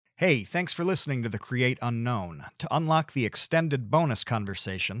Hey, thanks for listening to The Create Unknown. To unlock the extended bonus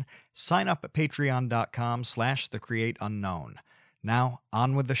conversation, sign up at patreon.com/thecreateunknown. Now,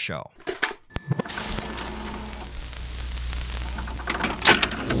 on with the show.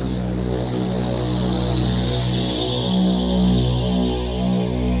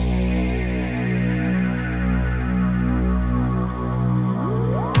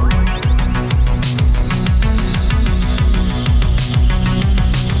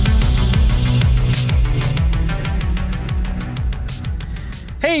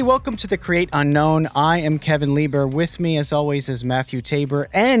 Hey, welcome to The Create Unknown. I am Kevin Lieber. With me, as always, is Matthew Tabor.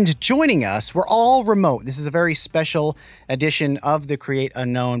 And joining us, we're all remote. This is a very special edition of The Create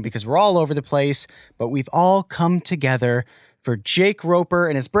Unknown because we're all over the place, but we've all come together for Jake Roper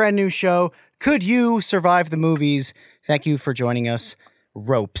and his brand new show, Could You Survive the Movies? Thank you for joining us,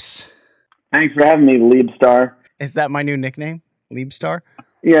 Ropes. Thanks for having me, Liebstar. Is that my new nickname, Liebstar?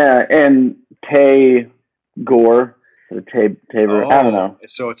 Yeah, and Tay Gore. Tabor. I don't know.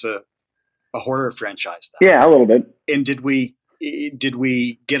 So it's a horror franchise then. Yeah, a little bit. And did we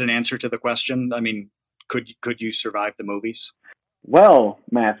get an answer to the question? I mean, could you survive the movies? Well,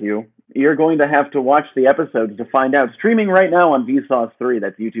 Matthew, you're going to have to watch the episodes to find out. Streaming right now on Vsauce 3.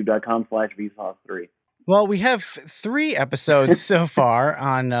 That's youtube.com/Vsauce 3. Well, we have 3 episodes so far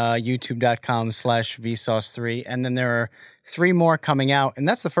on youtube.com/Vsauce 3, and then there are 3 more coming out. And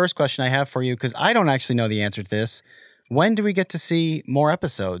that's the first question I have for you, because I don't actually know the answer to this. When do we get to see more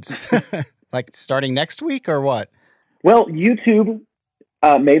episodes? Like starting next week or what? Well, YouTube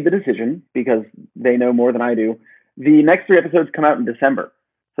made the decision because they know more than I do. The next 3 episodes come out in December.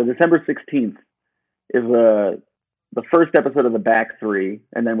 So December 16th is the first episode of the back 3,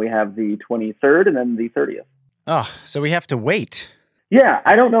 and then we have the 23rd and then the 30th. Oh, so we have to wait. Yeah,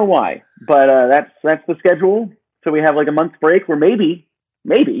 I don't know why, but that's the schedule. So we have like a month's break where maybe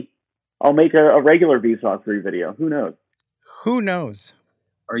I'll make a regular Vsauce 3 video. Who knows? Who knows?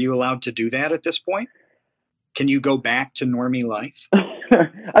 Are you allowed to do that at this point? Can you go back to normie life?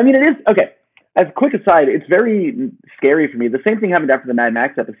 I mean, it is. Okay, as a quick aside, it's very scary for me. The same thing happened after the Mad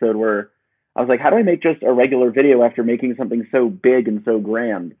Max episode where I was like, how do I make just a regular video after making something so big and so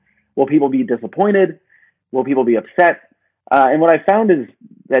grand? Will people be disappointed? Will people be upset? And what I found is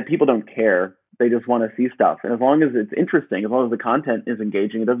that people don't care. They just want to see stuff. And as long as it's interesting, as long as the content is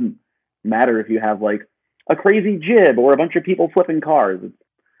engaging, it doesn't matter if you have like a crazy jib or a bunch of people flipping cars. It's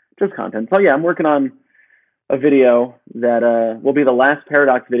just content. So yeah, I'm working on a video that will be the last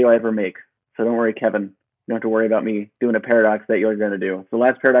Paradox video I ever make. So don't worry, Kevin. You don't have to worry about me doing a Paradox that you're going to do. It's the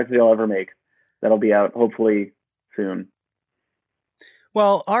last Paradox video I'll ever make. That'll be out hopefully soon.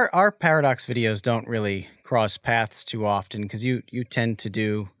 Well, our Paradox videos don't really cross paths too often because you tend to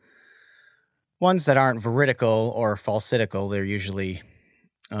do ones that aren't veridical or falsitical. They're usually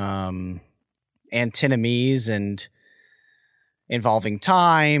antinomies and involving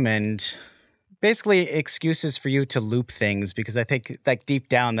time and basically excuses for you to loop things, because I think like deep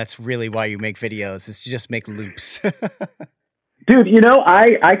down that's really why you make videos, is to just make loops. Dude, you know,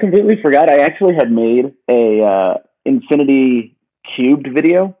 I completely forgot. I actually had made a Infinity Cubed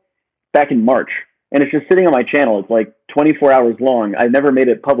video back in March, and it's just sitting on my channel. It's like 24 hours long. I never made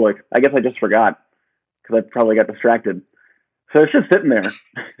it public. I guess I just forgot because I probably got distracted. So it's just sitting there.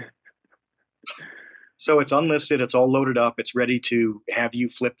 So it's unlisted. It's all loaded up. It's ready to have you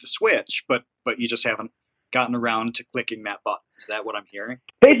flip the switch, but you just haven't gotten around to clicking that button. Is that what I'm hearing?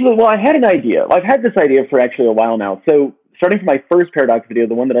 Basically, well, I had an idea. I've had this idea for actually a while now. So starting from my first Paradox video,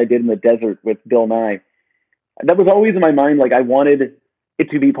 the one that I did in the desert with Bill Nye, that was always in my mind. Like, I wanted it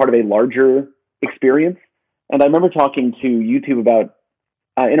to be part of a larger experience. And I remember talking to YouTube about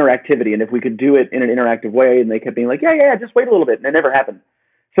interactivity and if we could do it in an interactive way. And they kept being like, yeah, just wait a little bit. And it never happened.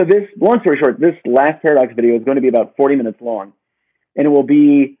 So this, long story short, this last Paradox video is going to be about 40 minutes long. And it will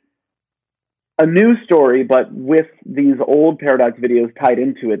be a new story, but with these old Paradox videos tied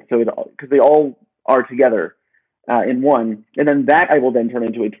into it. So because they all are together in one. And then that I will then turn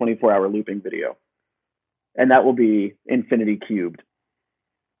into a 24-hour looping video. And that will be Infinity Cubed.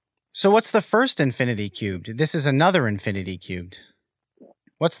 So what's the first Infinity Cubed? This is another Infinity Cubed.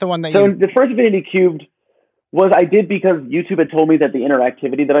 What's the one that the first Infinity Cubed was I did because YouTube had told me that the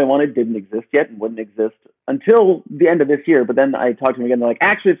interactivity that I wanted didn't exist yet and wouldn't exist until the end of this year. But then I talked to them again. They're like,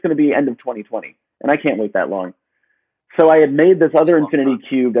 actually, it's going to be end of 2020. And I can't wait that long. So I had made this other Infinity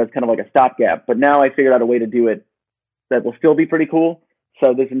Cube that's kind of like a stopgap. But now I figured out a way to do it that will still be pretty cool.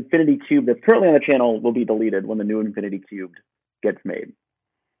 So this Infinity Cube that's currently on the channel will be deleted when the new Infinity Cubed gets made.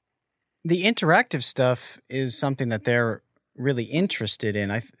 The interactive stuff is something that they're really interested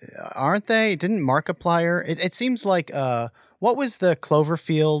in, aren't they? Didn't Markiplier? It seems like what was the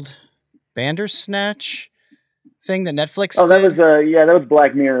Cloverfield Bandersnatch thing that Netflix Oh, that did? was that was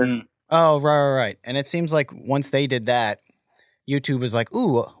Black Mirror. Mm. Oh, right. And it seems like once they did that, YouTube was like,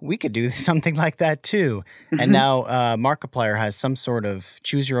 ooh, we could do something like that too. And now Markiplier has some sort of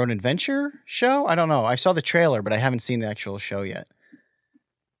choose your own adventure show. I don't know. I saw the trailer, but I haven't seen the actual show yet.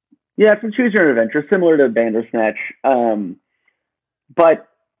 Yeah, it's a choose your own adventure, similar to Bandersnatch. But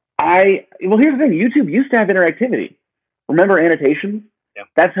here's the thing: YouTube used to have interactivity. Remember annotations? Yeah.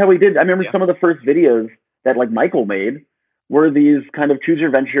 That's how we did. I remember Yeah. some of the first videos that like Michael made were these kind of choose your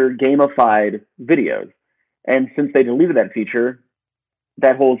adventure gamified videos. And since they deleted that feature,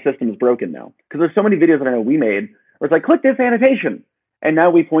 that whole system is broken now. Because there's so many videos that I know we made where it's like, click this annotation. And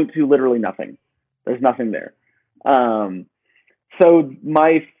now we point to literally nothing. There's nothing there. So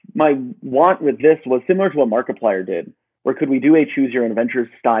my want with this was similar to what Markiplier did, where could we do a choose your own adventure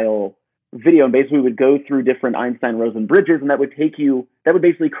style video, and basically we would go through different Einstein-Rosen bridges, and that would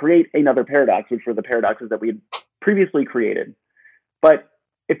basically create another paradox, which were the paradoxes that we had previously created. But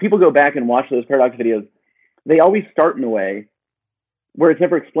if people go back and watch those paradox videos, they always start in a way where it's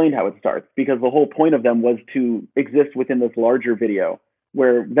never explained how it starts, because the whole point of them was to exist within this larger video,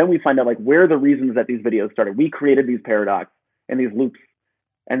 where then we find out like where are the reasons that these videos started. We created these paradoxes and these loops,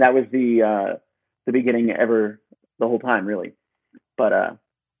 and that was the beginning ever the whole time, really. But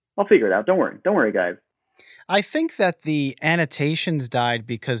I'll figure it out. Don't worry, guys. I think that the annotations died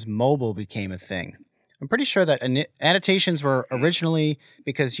because mobile became a thing. I'm pretty sure that annotations were originally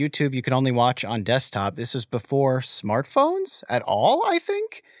because YouTube you could only watch on desktop. This was before smartphones at all, I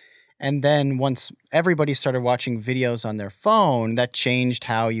think. And then once everybody started watching videos on their phone, that changed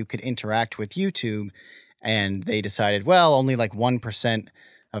how you could interact with YouTube. And they decided, well, only like 1%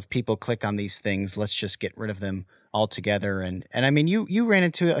 of people click on these things. Let's just get rid of them altogether. And I mean, you ran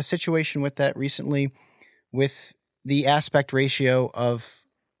into a situation with that recently with the aspect ratio of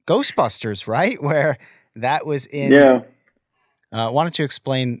Ghostbusters, right? Where that was in. Yeah. Why don't you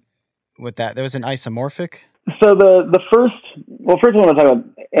explain what that? There was an isomorphic. So the first one I want to talk about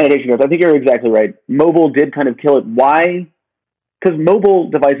annotation goes. I think you're exactly right. Mobile did kind of kill it. Why? Because mobile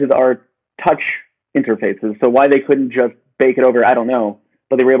devices are touch interfaces. So why they couldn't just bake it over, I don't know.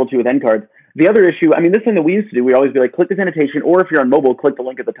 But they were able to with end cards. The other issue, I mean, this thing that we used to do, we'd always be like, click this annotation, or if you're on mobile, click the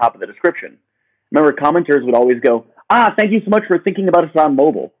link at the top of the description. Remember, commenters would always go, thank you so much for thinking about us on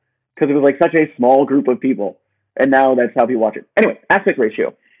mobile. Because it was like such a small group of people. And now that's how people watch it. Anyway, aspect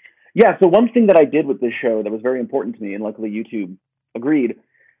ratio. Yeah, so one thing that I did with this show that was very important to me, and luckily YouTube agreed,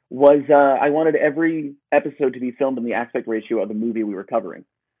 was I wanted every episode to be filmed in the aspect ratio of the movie we were covering.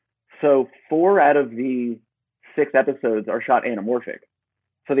 So 4 out of the 6 episodes are shot anamorphic.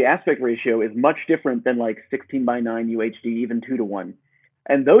 So the aspect ratio is much different than like 16:9 UHD, even 2:1.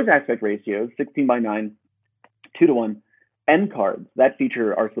 And those aspect ratios, 16:9, 2:1, end cards, that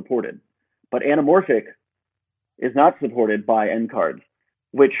feature are supported. But anamorphic is not supported by end cards,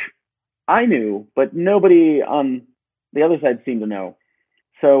 which I knew, but nobody on the other side seemed to know.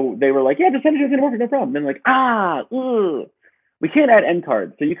 So they were like, yeah, just send it as anamorphic, no problem. And then we can't add end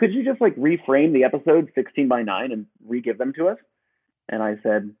cards. So could you just like reframe the episode 16:9 and re-give them to us? And I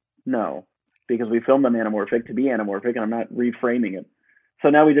said, no, because we filmed them anamorphic to be anamorphic, and I'm not reframing it. So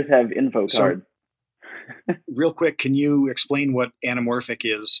now we just have info cards. Real quick, can you explain what anamorphic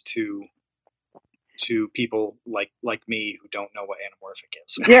is to people like me who don't know what anamorphic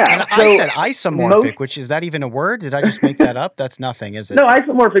is? Yeah, and I said isomorphic, which is that even a word? Did I just make that up? That's nothing, is it? No,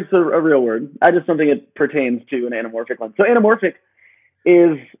 isomorphic's a real word. I just don't think it pertains to an anamorphic lens. So anamorphic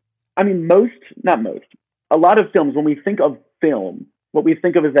is, I mean, a lot of films, when we think of film, what we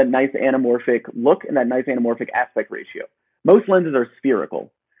think of is that nice anamorphic look and that nice anamorphic aspect ratio. Most lenses are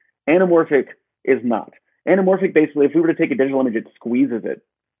spherical. Anamorphic is not. Anamorphic, basically, if we were to take a digital image, it squeezes it.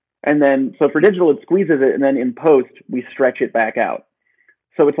 And then, so for digital, it squeezes it, and then in post, we stretch it back out.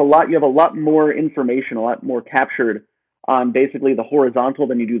 So you have a lot more information, a lot more captured on basically the horizontal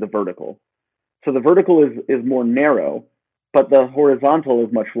than you do the vertical. So the vertical is more narrow, but the horizontal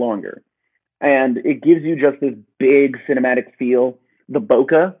is much longer. And it gives you just this big cinematic feel. The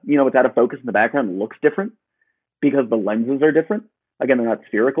bokeh, it's out of focus in the background, looks different because the lenses are different. Again, they're not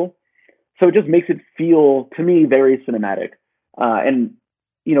spherical. So it just makes it feel, to me, very cinematic. And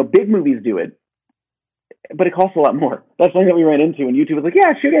big movies do it, but it costs a lot more. That's something that we ran into, and YouTube was like,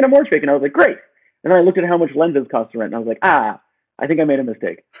 yeah, shoot anamorphic. And I was like, great. And then I looked at how much lenses cost to rent, and I was like, I think I made a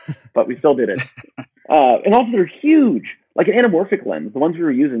mistake. But we still did it. And also, they're huge. Like an anamorphic lens, the ones we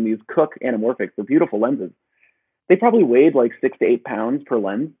were using, these Cooke anamorphics, the beautiful lenses, they probably weighed like 6 to 8 pounds per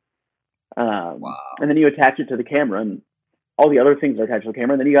lens. Wow. And then you attach it to the camera, and all the other things are attached to the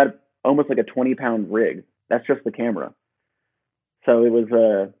camera, and then you got almost like a 20-pound rig. That's just the camera. So it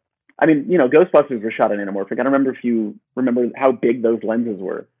was I mean, Ghostbusters was shot in anamorphic. I don't remember if you remember how big those lenses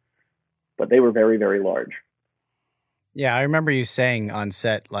were, but they were very, very large. Yeah, I remember you saying on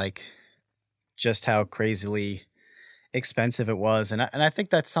set, like, just how crazily expensive it was. And I think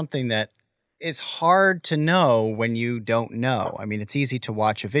that's something that is hard to know when you don't know. I mean, it's easy to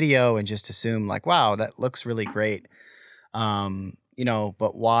watch a video and just assume, like, wow, that looks really great.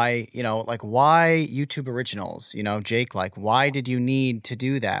 But why, like, why YouTube originals? Jake, like, why did you need to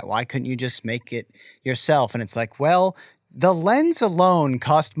do that? Why couldn't you just make it yourself? And it's like, well, the lens alone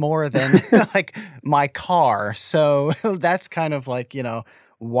cost more than like my car. So that's kind of like,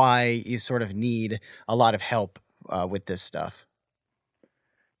 why you sort of need a lot of help with this stuff.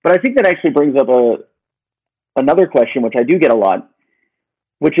 But I think that actually brings up another question, which I do get a lot,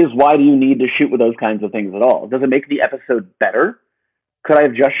 which is, why do you need to shoot with those kinds of things at all? Does it make the episode better? Could I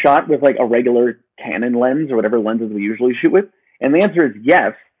have just shot with like a regular Canon lens or whatever lenses we usually shoot with? And the answer is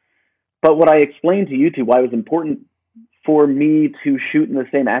yes. But what I explained to you two, why it was important for me to shoot in the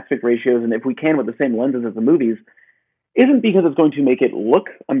same aspect ratios, and if we can with the same lenses as the movies, isn't because it's going to make it look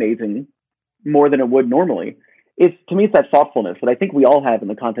amazing more than it would normally. To me, it's that thoughtfulness that I think we all have in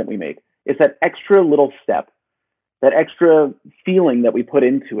the content we make. It's that extra little step, that extra feeling that we put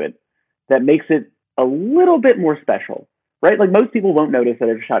into it that makes it a little bit more special, right? Like, most people won't notice that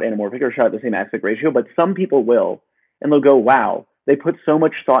it's shot anamorphic or shot at the same aspect ratio, but some people will, and they'll go, wow, they put so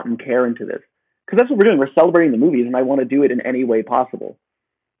much thought and care into this. Because that's what we're doing. We're celebrating the movies, and I want to do it in any way possible.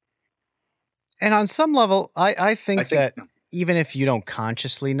 And on some level, I think that even if you don't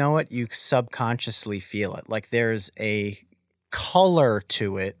consciously know it, you subconsciously feel it. Like, there's a color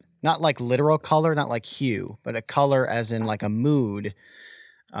to it, not like literal color, not like hue, but a color as in like a mood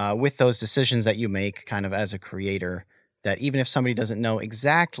with those decisions that you make kind of as a creator, that even if somebody doesn't know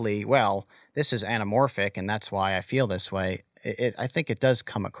exactly, well, this is anamorphic and that's why I feel this way, I think it does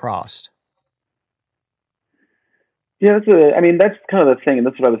come across. Yeah, that's kind of the thing, and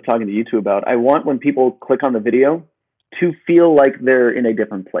that's what I was talking to you two about. I want, when people click on the video, to feel like they're in a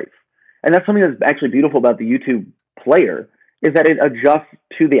different place. And that's something that's actually beautiful about the YouTube player, is that it adjusts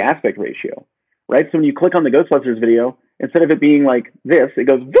to the aspect ratio, right? So when you click on the Ghostbusters video, instead of it being like this, it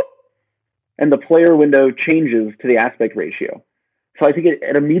goes whoop, and the player window changes to the aspect ratio. So I think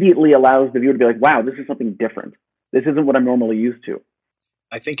it immediately allows the viewer to be like, wow, this is something different. This isn't what I'm normally used to.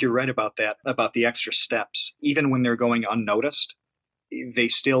 I think you're right about that, about the extra steps. Even when they're going unnoticed, they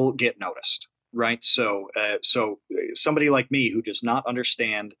still get noticed, right? So somebody like me who does not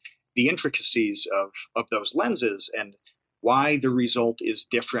understand the intricacies of those lenses and why the result is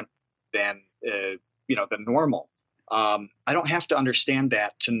different than than normal. I don't have to understand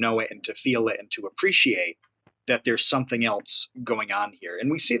that to know it and to feel it and to appreciate that there's something else going on here. And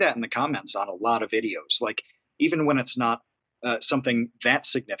we see that in the comments on a lot of videos. Like, even when it's not something that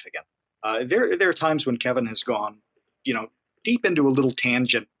significant, there are times when Kevin has gone, deep into a little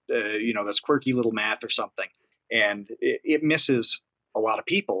tangent, that's quirky little math or something, and it misses a lot of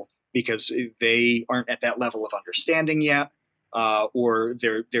people because they aren't at that level of understanding yet, or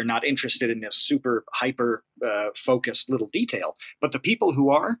they're not interested in this super hyper focused little detail. But the people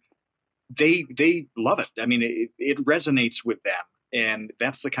who are, they love it. I mean, it resonates with them, and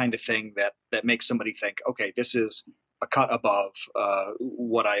that's the kind of thing that makes somebody think, okay, this is a cut above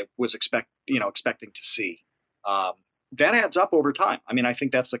what I was expecting to see. That adds up over time. I mean, I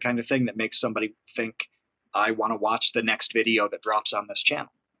think that's the kind of thing that makes somebody think, I want to watch the next video that drops on this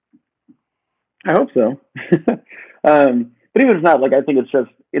channel. I hope so. But even if it's not, like, I think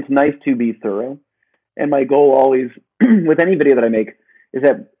it's nice to be thorough. And my goal always, with any video that I make, is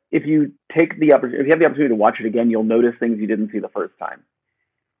that if you have the opportunity to watch it again, you'll notice things you didn't see the first time.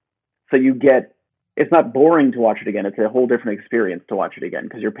 So it's not boring to watch it again. It's a whole different experience to watch it again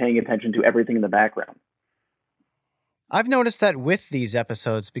because you're paying attention to everything in the background. I've noticed that with these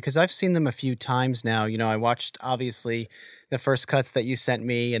episodes because I've seen them a few times now. I watched, obviously, the first cuts that you sent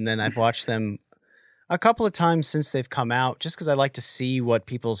me, and then I've watched them a couple of times since they've come out just because I like to see what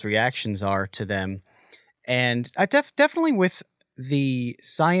people's reactions are to them. And I definitely with the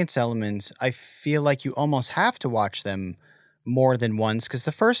science elements, I feel like you almost have to watch them more than once because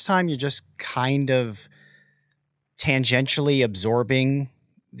the first time you're just kind of tangentially absorbing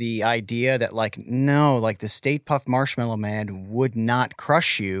the idea that, like, no, like, the Stay Puft Marshmallow Man would not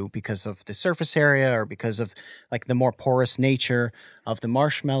crush you because of the surface area or because of, like, the more porous nature of the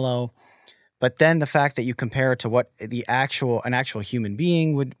marshmallow. But then the fact that you compare it to what an actual human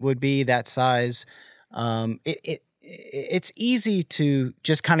being would be that size, it's easy to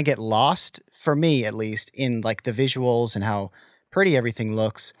just kind of get lost, for me at least, in, like, the visuals and how pretty everything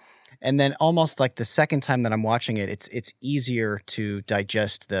looks. And then almost like the second time that I'm watching it, it's easier to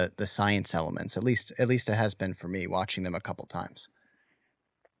digest the science elements. At least it has been for me watching them a couple times.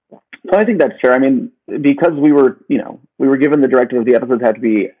 No, I think that's fair. I mean, because we were given the directive of the episodes had to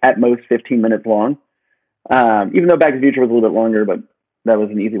be at most 15 minutes long. Even though Back to the Future was a little bit longer, but that was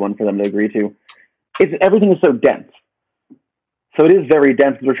an easy one for them to agree to. Everything is so dense. So it is very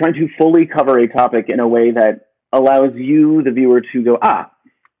dense. We're trying to fully cover a topic in a way that allows you, the viewer, to go,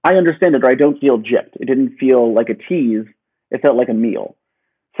 I understand it, or I don't feel gypped. It didn't feel like a tease. It felt like a meal.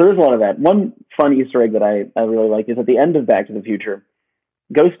 So there's a lot of that. One fun Easter egg that I really like is at the end of Back to the Future,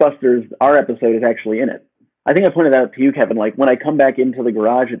 Ghostbusters, our episode, is actually in it. I think I pointed out to you, Kevin, like when I come back into the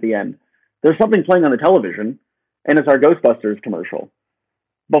garage at the end, there's something playing on the television, and it's our Ghostbusters commercial,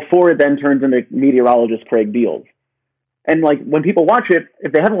 before it then turns into meteorologist Craig Beals. And like when people watch it,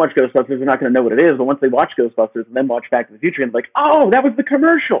 if they haven't watched Ghostbusters, they're not going to know what it is. But once they watch Ghostbusters and then watch Back to the Future, and like, oh, that was the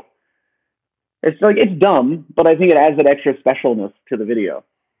commercial. It's like, it's dumb, but I think it adds that extra specialness to the video.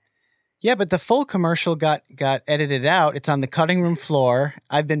 Yeah, but the full commercial got edited out. It's on the cutting room floor.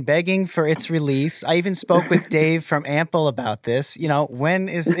 I've been begging for its release. I even spoke with Dave from Ample about this. When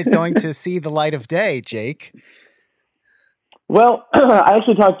is it going to see the light of day, Jake? Well, I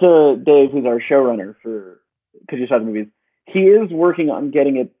actually talked to Dave, who's our showrunner for Could You Stop the Movies. He is working on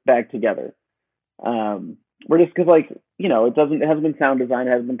getting it back together. We're just because, it hasn't been sound designed,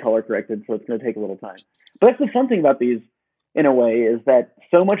 it hasn't been color corrected, so it's going to take a little time. But that's the fun thing about these, in a way, is that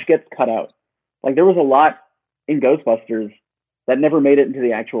so much gets cut out. Like, there was a lot in Ghostbusters that never made it into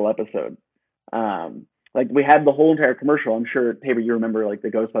the actual episode. We had the whole entire commercial. I'm sure, Tabor, you remember, like, the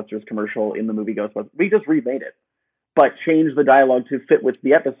Ghostbusters commercial in the movie Ghostbusters. We just remade it, but changed the dialogue to fit with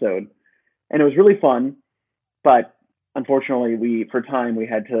the episode. And it was really fun, but unfortunately, for time, we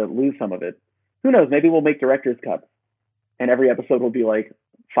had to lose some of it. Who knows? Maybe we'll make director's cuts, and every episode will be,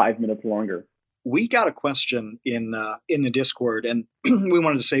 5 minutes longer. We got a question in the Discord, and we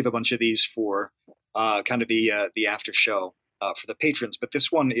wanted to save a bunch of these for kind of the after show for the patrons. But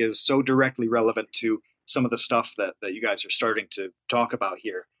this one is so directly relevant to some of the stuff that you guys are starting to talk about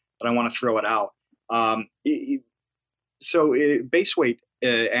here that I want to throw it out. So Baseweight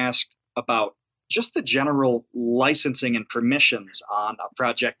asked about just the general licensing and permissions on a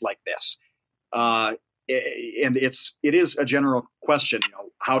project like this. And it is a general question,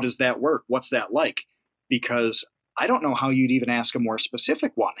 how does that work? What's that like? Because I don't know how you'd even ask a more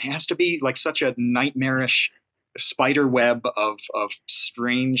specific one. It has to be like such a nightmarish spider web of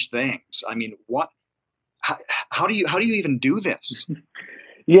strange things. I mean, how do you even do this?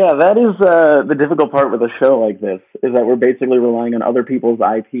 Yeah, that is the difficult part with a show like this, is that we're basically relying on other people's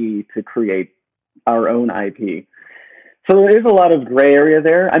IP to create our own IP. So there is a lot of gray area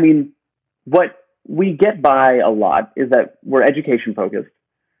there. I mean, what we get by a lot is that we're education focused.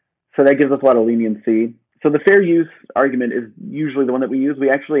 So that gives us a lot of leniency. So the fair use argument is usually the one that we use. We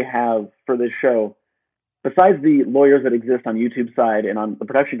actually have, for this show, besides the lawyers that exist on YouTube side and on the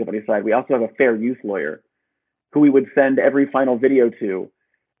production company side, we also have a fair use lawyer who we would send every final video to.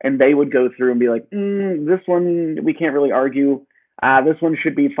 And they would go through and be like, this one, we can't really argue. This one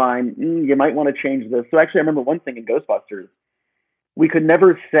should be fine. You might want to change this. So actually, I remember one thing in Ghostbusters. We could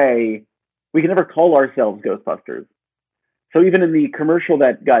never call ourselves Ghostbusters. So even in the commercial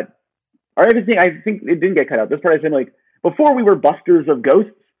that got, or everything, I think it didn't get cut out. This part I said, before we were busters of ghosts,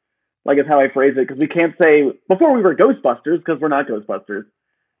 is how I phrase it, because we can't say, before we were Ghostbusters, because we're not Ghostbusters.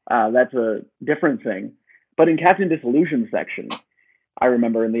 That's a different thing. But in Captain Disillusion section, I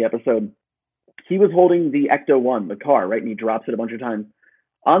remember in the episode, he was holding the Ecto-1, the car, right? And he drops it a bunch of times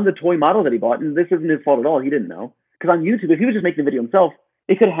on the toy model that he bought. And this isn't his fault at all. He didn't know. Because on YouTube, if he was just making the video himself,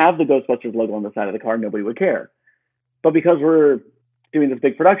 it could have the Ghostbusters logo on the side of the car. Nobody would care. But because we're doing this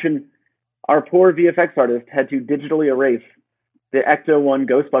big production, our poor VFX artist had to digitally erase the Ecto-1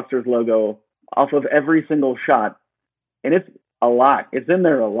 Ghostbusters logo off of every single shot. And it's a lot. It's in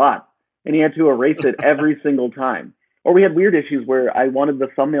there a lot. And he had to erase it every single time. Or we had weird issues where I wanted the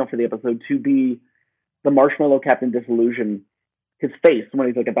thumbnail for the episode to be the marshmallow Captain Disillusion, his face when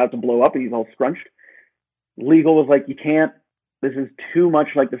he's about to blow up and he's all scrunched. Legal was like, you can't, this is too much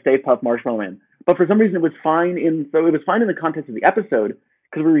like the Stay Puft Marshmallow Man. But for some reason it was fine in the context of the episode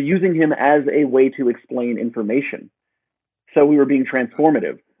because we were using him as a way to explain information. So we were being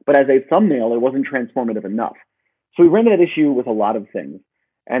transformative. But as a thumbnail, it wasn't transformative enough. So we ran into that issue with a lot of things.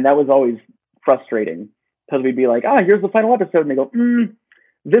 And that was always frustrating. Because we'd be like, here's the final episode. And they go,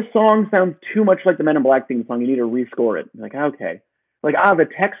 this song sounds too much like the Men in Black theme song. You need to rescore it. I'm like, okay. The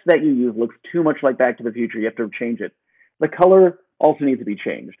text that you use looks too much like Back to the Future. You have to change it. The color also needs to be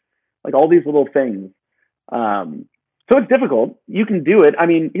changed. All these little things. So So it's difficult. You can do it. I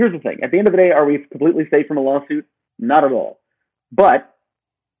mean, here's the thing. At the end of the day, are we completely safe from a lawsuit? Not at all. But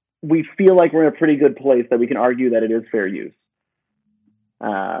we feel like we're in a pretty good place that we can argue that it is fair use.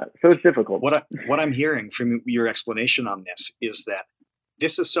 So it's difficult. What I'm hearing from your explanation on this is that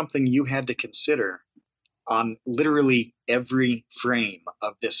this is something you had to consider on literally every frame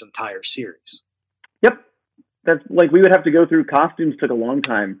of this entire series. Yep. That's like, we would have to go through costumes. Took a long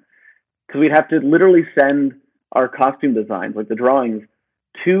time because we'd have to literally send our costume designs, like the drawings,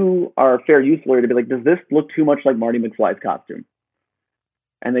 to our fair use lawyer to be like, does this look too much like Marty McFly's costume?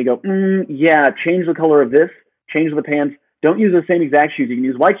 And they go, yeah, change the color of this, change the pants. Don't use the same exact shoes. You can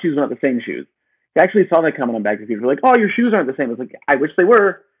use white shoes, not the same shoes. I actually saw that coming on Back to the Future. Like, oh, your shoes aren't the same. I was like, I wish they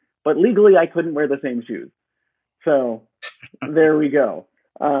were, but legally I couldn't wear the same shoes. So there we go.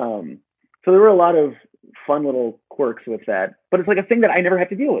 So there were a lot of fun little quirks with that. But it's like a thing that I never have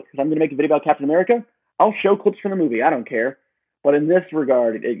to deal with because I'm going to make a video about Captain America. I'll show clips from the movie. I don't care. But in this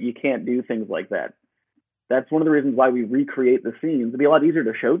regard, you can't do things like that. That's one of the reasons why we recreate the scenes. It'd be a lot easier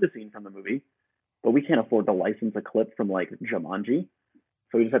to show the scene from the movie, but we can't afford to license a clip from like Jumanji.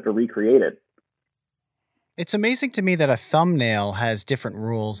 So we just have to recreate it. It's amazing to me that a thumbnail has different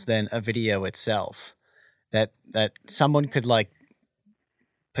rules than a video itself. That someone could like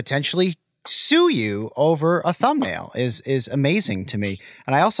potentially sue you over a thumbnail is amazing to me.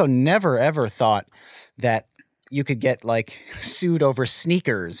 And I also never ever thought that you could get like sued over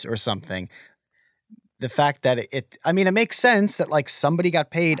sneakers or something. The fact that it makes sense that like somebody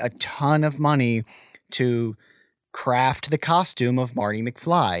got paid a ton of money to craft the costume of Marty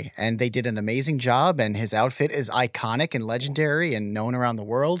McFly, and they did an amazing job, and his outfit is iconic and legendary and known around the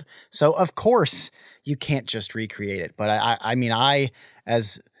world. So of course you can't just recreate it. But I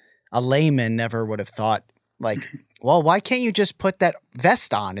as a layman never would have thought like, well, why can't you just put that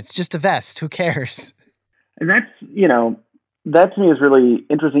vest on? It's just a vest. Who cares? And that's, that to me is really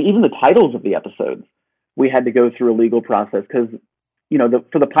interesting. Even the titles of the episodes, we had to go through a legal process because,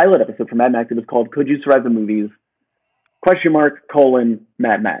 for the pilot episode for Mad Max, it was called Could You Survive the Movies? ?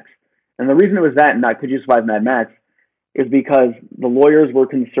 Mad Max. And the reason it was that and not Could You Survive Mad Max is because the lawyers were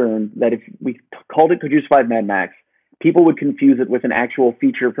concerned that if we called it Could You Survive Mad Max, people would confuse it with an actual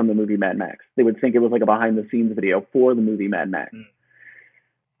feature from the movie Mad Max. They would think it was like a behind-the-scenes video for the movie Mad Max.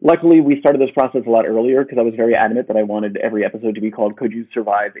 Luckily, we started this process a lot earlier because I was very adamant that I wanted every episode to be called Could You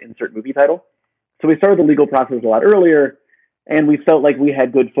Survive Insert Movie Title. So we started the legal process a lot earlier, and we felt like we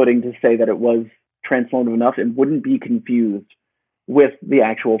had good footing to say that it was transformative enough and wouldn't be confused with the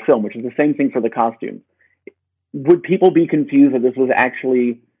actual film, which is the same thing for the costumes. Would people be confused that this was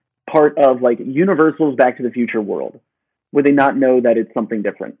actually part of like Universal's Back to the Future world? Would they not know that it's something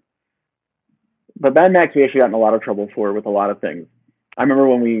different? But Mad Max, we actually got in a lot of trouble for with a lot of things. I remember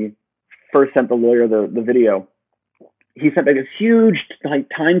when we first sent the lawyer the video, he sent like this huge like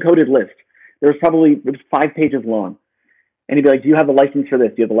time-coded list. It was 5 pages long. And he'd be like, do you have the license for this?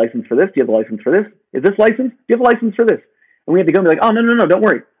 Do you have the license for this? Do you have the license for this? Is this licensed? Do you have a license for this? And we had to go and be like, oh, no, don't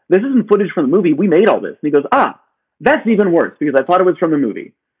worry. This isn't footage from the movie. We made all this. And he goes, that's even worse because I thought it was from the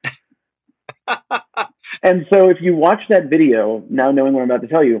movie. And so if you watch that video, now knowing what I'm about to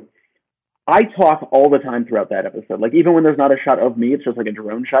tell you, I talk all the time throughout that episode. Like even when there's not a shot of me, it's just like a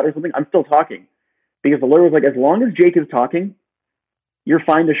drone shot or something, I'm still talking. Because the lawyer was like, as long as Jake is talking, you're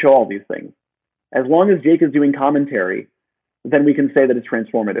fine to show all these things. As long as Jake is doing commentary, then we can say that it's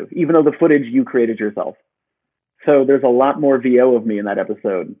transformative, even though the footage you created yourself. So there's a lot more VO of me in that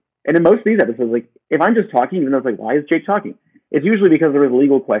episode. And in most of these episodes, like if I'm just talking, even though it's like, why is Jake talking? It's usually because there was a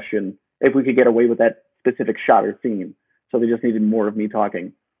legal question if we could get away with that specific shot or scene. So they just needed more of me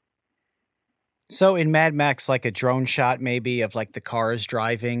talking. So in Mad Max, like a drone shot maybe of like the cars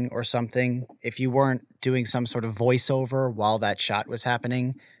driving or something, if you weren't doing some sort of voiceover while that shot was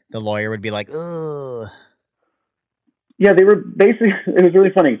happening, the lawyer would be like, ugh. Yeah, they were basically, it was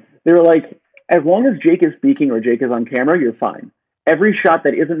really funny. They were like, as long as Jake is speaking or Jake is on camera, you're fine. Every shot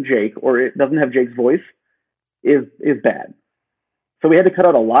that isn't Jake or it doesn't have Jake's voice is bad. So we had to cut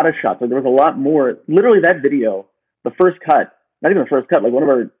out a lot of shots. Like there was a lot more. Literally that video, the first cut, not even the first cut, like one of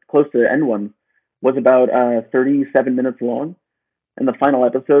our close to the end ones was about 37 minutes long. And the final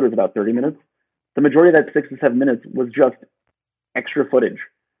episode was about 30 minutes. The majority of that 6 to 7 minutes was just extra footage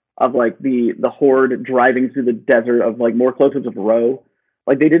of like the horde driving through the desert, of like more close-ups of Ro.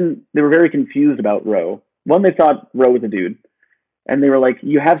 Like they were very confused about Ro. One, they thought Ro was a dude. And they were like,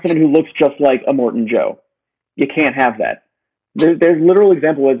 you have someone who looks just like a Morton Joe. You can't have that. There's literal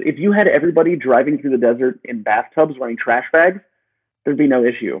example was if you had everybody driving through the desert in bathtubs wearing trash bags, there'd be no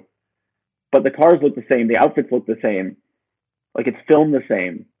issue. But the cars look the same. The outfits look the same. Like it's filmed the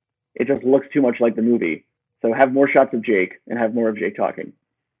same. It just looks too much like the movie. So have more shots of Jake and have more of Jake talking.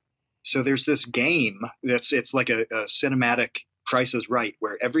 So there's this game it's like a cinematic Price is Right,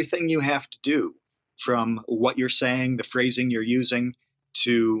 where everything you have to do, from what you're saying, the phrasing you're using,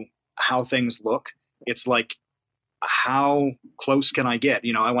 to how things look, it's like, how close can I get?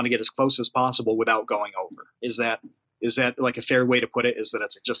 I want to get as close as possible without going over. Is that like a fair way to put it? Is that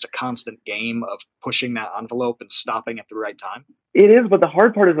it's just a constant game of pushing that envelope and stopping at the right time? It is, but the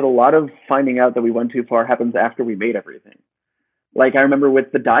hard part is that a lot of finding out that we went too far happens after we made everything. Like, I remember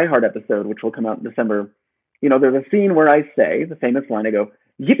with the Die Hard episode, which will come out in December, there's a scene where I say the famous line, I go,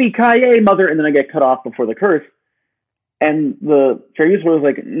 "Yippee-ki-yay, mother," and then I get cut off before the curse. And the fair use was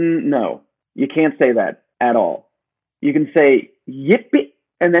like, no, you can't say that at all. You can say yippee,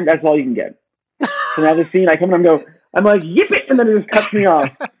 and then that's all you can get. So now the scene, I come and I'm like, yippee, and then it just cuts me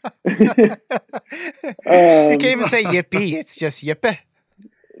off. You can't even say yippee, it's just yippee.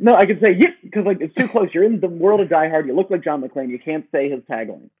 No, I can say yip, because it's too close. You're in the world of Die Hard, you look like John McClane, you can't say his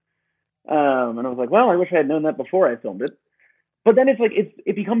tagline. And I was like, well, I wish I had known that before I filmed it. But then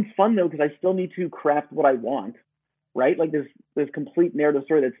it becomes fun, though, because I still need to craft what I want, right? Like, there's complete narrative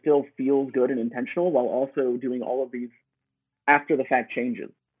story that still feels good and intentional, while also doing all of these after-the-fact changes.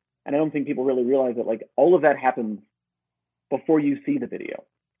 And I don't think people really realize that, all of that happens before you see the video.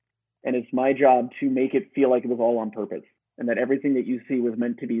 And it's my job to make it feel like it was all on purpose, and that everything that you see was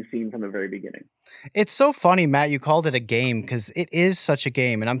meant to be seen from the very beginning. It's so funny, Matt, you called it a game, because it is such a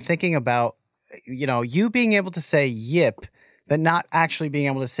game. And I'm thinking about, you being able to say yip, but not actually being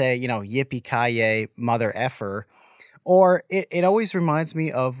able to say, yippee-ki-yay, mother effer. Or it always reminds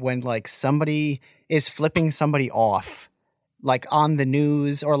me of when somebody is flipping somebody off, on the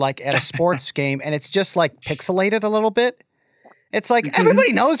news or at a sports game, and it's just pixelated a little bit. It's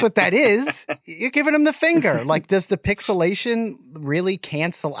everybody knows what that is. You're giving them the finger. Does the pixelation really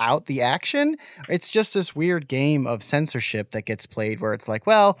cancel out the action? It's just this weird game of censorship that gets played where it's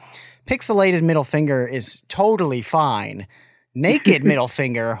well, pixelated middle finger is totally fine. Naked middle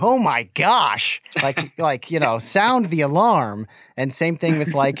finger, oh my gosh. Sound the alarm. And same thing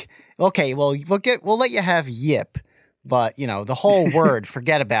with okay, well, we'll let you have yip, but the whole word,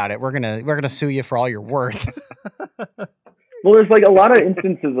 forget about it. We're gonna sue you for all you're worth. Well, there's a lot of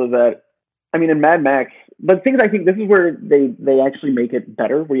instances of that. I mean, in Mad Max, but things I think this is where they actually make it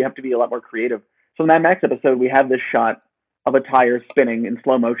better, where you have to be a lot more creative. So in the Mad Max episode, we have this shot of a tire spinning in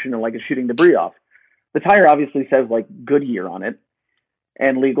slow motion and it's shooting debris off. The tire obviously says Goodyear on it,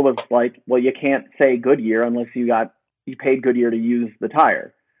 and legal was well, you can't say Goodyear unless you paid Goodyear to use the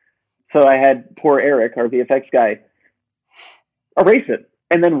tire. So I had poor Eric, our VFX guy, erase it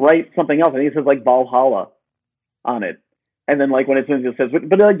and then write something else. I think it says Valhalla on it. And then when it says, but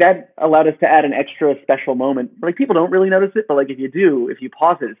that allowed us to add an extra special moment. People don't really notice it, but if you do, if you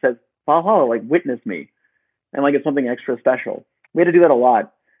pause it, it says Valhalla, witness me. And it's something extra special. We had to do that a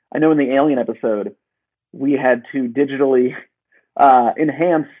lot. I know in the Alien episode, we had to digitally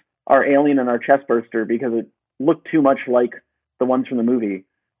enhance our alien and our chest burster because it looked too much like the ones from the movie.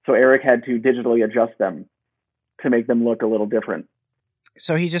 So Eric had to digitally adjust them to make them look a little different.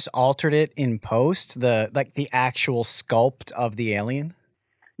 So he just altered it in post, the actual sculpt of the alien?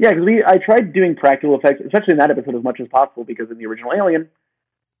 Yeah, because I tried doing practical effects, especially in that episode, as much as possible, because in the original Alien,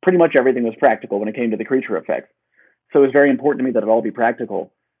 pretty much everything was practical when it came to the creature effects. So it was very important to me that it all be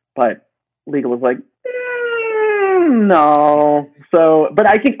practical. But Legal was no. So, but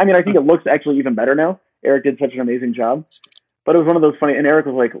I think it looks actually even better now. Eric did such an amazing job. But it was one of those funny, and Eric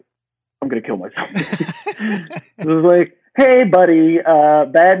was I'm going to kill myself. It was hey, buddy,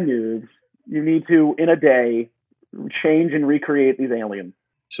 bad news. You need to, in a day, change and recreate these aliens.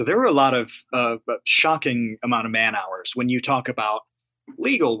 So there were a lot of shocking amount of man hours when you talk about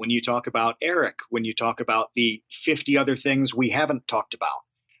Legal, when you talk about Eric, when you talk about the 50 other things we haven't talked about.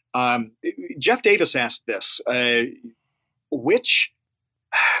 Jeff Davis asked this, which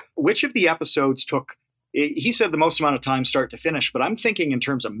of the episodes took, he said the most amount of time start to finish, but I'm thinking in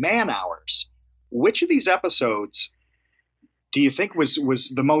terms of man hours, which of these episodes do you think was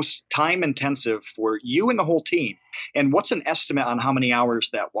the most time intensive for you and the whole team? And what's an estimate on how many hours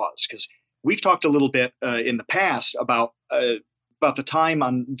that was? Because we've talked a little bit in the past about the time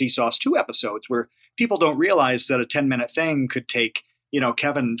on Vsauce 2 episodes where people don't realize that a 10-minute thing could take,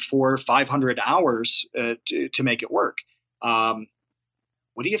 Kevin 400 or 500 hours to make it work.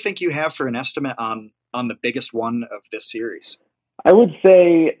 What do you think you have for an estimate on the biggest one of this series? I would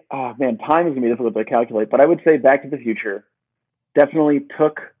say, time is going to be difficult to calculate, but I would say Back to the Future definitely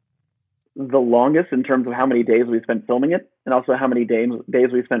took the longest in terms of how many days we spent filming it and also how many days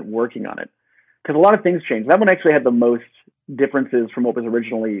we spent working on it. Because a lot of things changed. That one actually had the most differences from what was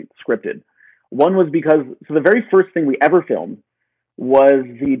originally scripted. One was because, so the very first thing we ever filmed was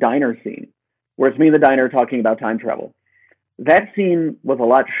the diner scene, where it's me in the diner talking about time travel. That scene was a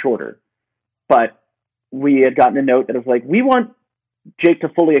lot shorter, but we had gotten a note that was like, we want Jake to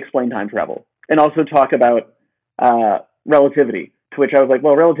fully explain time travel and also talk about relativity, to which I was like,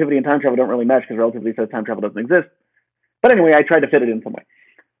 well, relativity and time travel don't really mesh because relativity says time travel doesn't exist. But anyway, I tried to fit it in some way.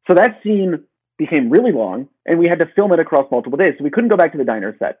 So that scene became really long, and we had to film it across multiple days. So we couldn't go back to the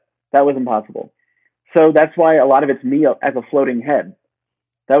diner set. That was impossible. So that's why a lot of it's me as a floating head.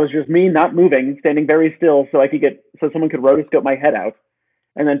 That was just me not moving, standing very still so someone could rotoscope my head out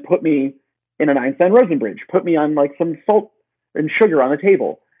and then put me in an Einstein-Rosen bridge, put me on like some salt and sugar on a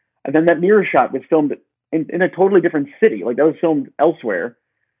table. And then that mirror shot was filmed in a totally different city. Like that was filmed elsewhere.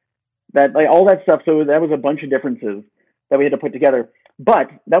 That like all that stuff. So that was a bunch of differences that we had to put together. But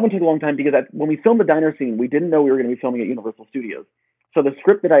that one took a long time because when we filmed the diner scene, we didn't know we were going to be filming at Universal Studios. So the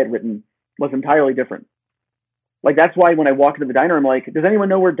script that I had written was entirely different. Like that's why when I walk into the diner, I'm like, does anyone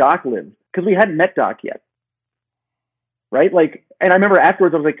know where Doc lives? Because we hadn't met Doc yet. Right? Like, and I remember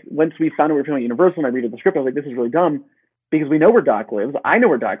afterwards, I was like, once we found out we were filming at Universal and I read the script, I was like, this is really dumb because we know where Doc lives. I know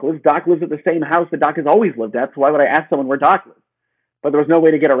where Doc lives. Doc lives at the same house that Doc has always lived at. So why would I ask someone where Doc lives? But there was no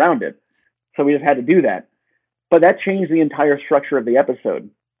way to get around it. So we just had to do that. But that changed the entire structure of the episode.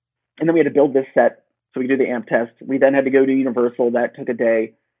 And then we had to build this set so we could do the amp test. We then had to go to Universal. That took a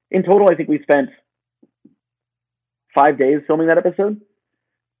day. In total, I think we spent 5 days filming that episode.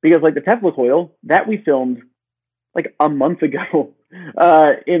 Because like the Tesla coil, that we filmed like a month ago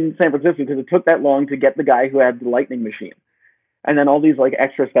in San Francisco because it took that long to get the guy who had the lightning machine. And then all these like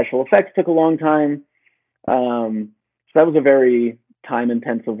extra special effects took a long time. So that was a very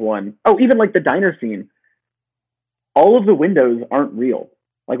time-intensive one. Oh, even like the diner scene. All of the windows aren't real.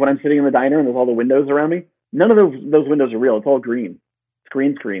 Like when I'm sitting in the diner and there's all the windows around me, none of those windows are real. It's all green. It's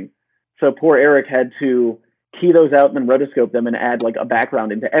green screen. So poor Eric had to key those out and then rotoscope them and add like a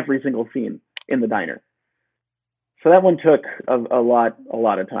background into every single scene in the diner. So that one took a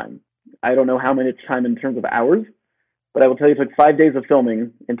lot of time. I don't know how much time in terms of hours, but I will tell you it took 5 days of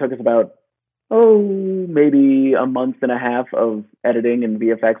filming and took us about, maybe a month and a half of editing and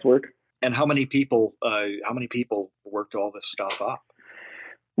VFX work. And how many people worked all this stuff up?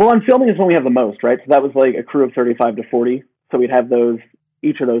 Well, on filming is when we have the most, right? So that was like a crew of 35 to 40. So we'd have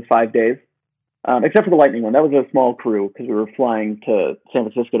each of those 5 days, except for the lightning one. That was a small crew because we were flying to San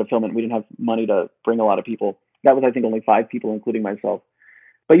Francisco to film it. And we didn't have money to bring a lot of people. That was, I think, only 5 people, including myself.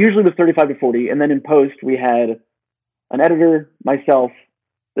 But usually it was 35 to 40. And then in post, we had an editor, myself,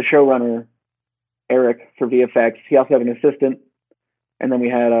 the showrunner, Eric for VFX. He also had an assistant. And then we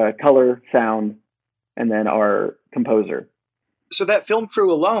had a color, sound, and then our composer. So that film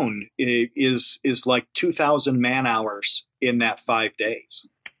crew alone is like 2,000 man hours in that 5 days.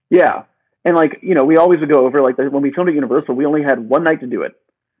 Yeah. And like, we always would go over, like when we filmed at Universal, we only had one night to do it.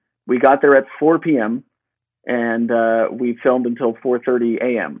 We got there at 4 p.m. and we filmed until 4:30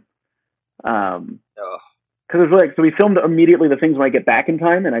 a.m. Because it was like, so we filmed immediately the things when I get back in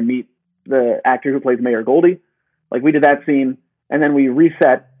time and I meet the actor who plays Mayor Goldie. Like we did that scene. And then we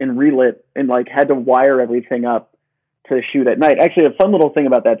reset and relit and like had to wire everything up to shoot at night. Actually, a fun little thing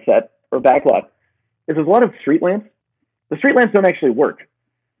about that set or backlot is there's a lot of street lamps. The street lamps don't actually work.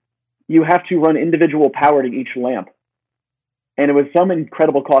 You have to run individual power to each lamp. And it was some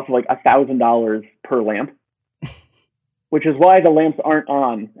incredible cost of like $1,000 per lamp, which is why the lamps aren't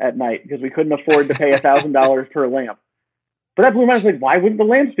on at night because we couldn't afford to pay $1,000 per lamp. But that blew my mind. I was like, why wouldn't the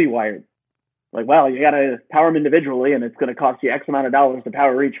lamps be wired? Like, well, you got to power them individually, and it's going to cost you X amount of dollars to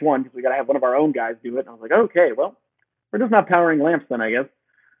power each one because we got to have one of our own guys do it. And I was like, okay, well, we're just not powering lamps then, I guess.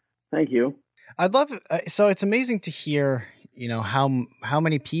 Thank you. I'd love. So it's amazing to hear, how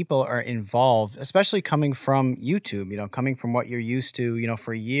many people are involved, especially coming from YouTube. Coming from what you're used to.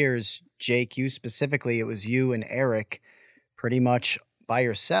 For years, Jake, you specifically, it was you and Eric, pretty much by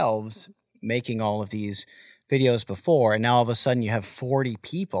yourselves making all of these videos before, and now all of a sudden you have 40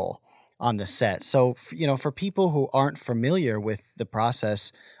 people on the set. So, for people who aren't familiar with the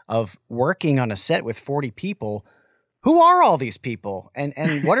process of working on a set with 40 people, who are all these people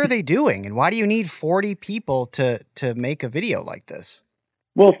and what are they doing? And why do you need 40 people to make a video like this?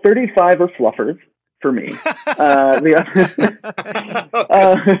 Well, 35 are fluffers for me.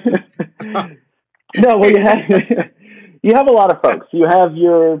 No, well, you have a lot of folks. You have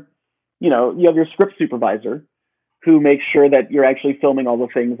your script supervisor, who makes sure that you're actually filming all the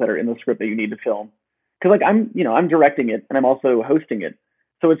things that are in the script that you need to film. Because I'm directing it and I'm also hosting it.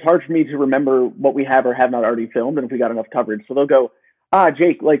 So it's hard for me to remember what we have or have not already filmed and if we got enough coverage. So they'll go,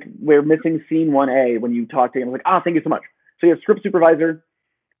 Jake, like we're missing scene 1A when you talk to him. I'm like, thank you so much. So you have script supervisor,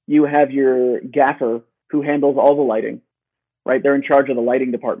 you have your gaffer who handles all the lighting, right? They're in charge of the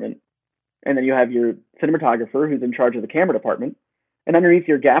lighting department. And then you have your cinematographer who's in charge of the camera department. And underneath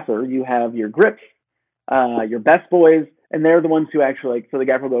your gaffer, you have your grips, your best boys, and they're the ones who actually, like, so the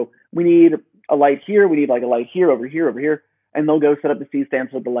gaffer will go, we need a light here, we need like a light here, over here, over here. And they'll go set up the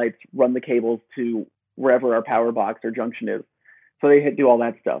C-stands with the lights, run the cables to wherever our power box or junction is. So they do all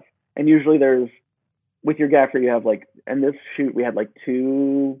that stuff. And usually there's, with your gaffer, you have like, in this shoot, we had like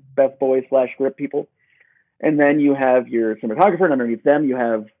 2 best boys / grip people. And then you have your cinematographer, and underneath them you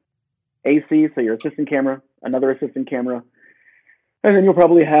have AC, so your assistant camera, another assistant camera. And then you'll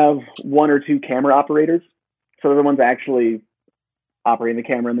probably have 1 or 2 camera operators. So they're the ones actually operating the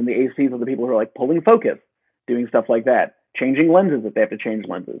camera. And then the ACs are the people who are like pulling focus, doing stuff like that, changing lenses if they have to change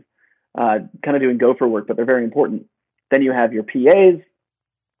lenses, kind of doing gopher work, but they're very important. Then you have your PAs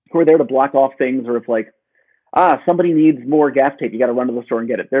who are there to block off things, or if like, somebody needs more gas tape, you got to run to the store and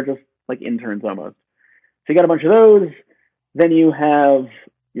get it. They're just like interns almost. So you got a bunch of those. Then you have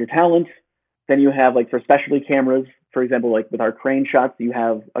your talent. Then you have, like, for specialty cameras, for example, like with our crane shots, you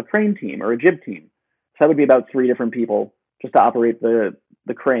have a crane team or a jib team. So that would be about 3 different people just to operate the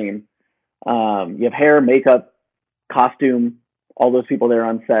crane. You have hair, makeup, costume, all those people there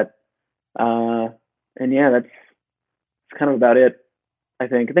on set. And yeah, that's kind of about it, I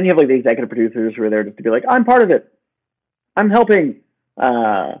think. Then you have like the executive producers who are there just to be like, I'm part of it, I'm helping.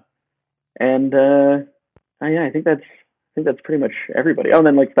 Yeah, I think that's pretty much everybody. Oh, and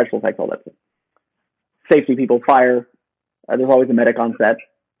then like special effects, all that stuff. Safety people, fire. There's always a medic on set.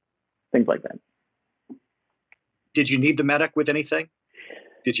 Things like that. Did you need the medic with anything?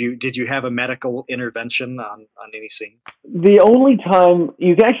 Did you have a medical intervention on any scene? The only time,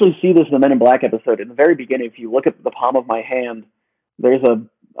 you can actually see this in the Men in Black episode, in the very beginning, if you look at the palm of my hand, there's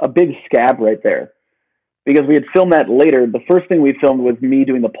a big scab right there. Because we had filmed that later. The first thing we filmed was me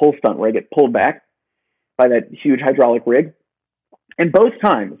doing the pull stunt where I get pulled back by that huge hydraulic rig. And both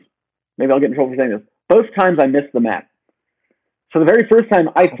times, maybe I'll get in trouble for saying this, both times I missed the mat. So the very first time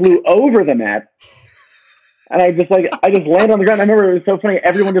I flew over the mat, and I just landed on the ground. I remember it was so funny.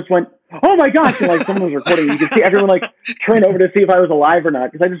 Everyone just went, oh my gosh. And like someone was recording. You could see everyone like turn over to see if I was alive or not.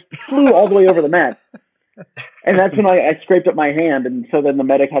 Because I just flew all the way over the mat. And that's when I scraped up my hand. And so then the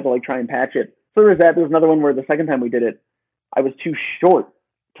medic had to like try and patch it. So there was that. There was another one where the second time we did it, I was too short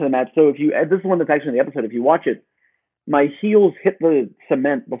to the mat. So this is one that's actually in the episode. If you watch it, my heels hit the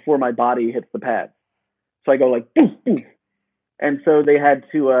cement before my body hits the pad. So I go like, boof, boof. And so they had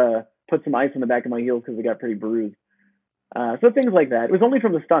to put some ice on the back of my heels because they got pretty bruised. So things like that. It was only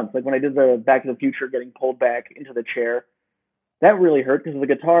from the stunts. Like when I did the Back to the Future, getting pulled back into the chair, that really hurt because the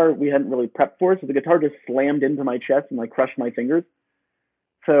guitar we hadn't really prepped for. So the guitar just slammed into my chest and like crushed my fingers.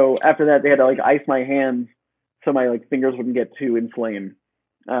 So after that, they had to like ice my hands so my like fingers wouldn't get too inflamed.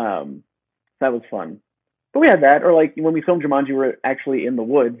 That was fun. But we had that. Or like when we filmed Jumanji, we were actually in the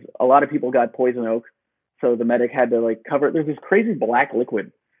woods. A lot of people got poison oak. So the medic had to like cover it. There's this crazy black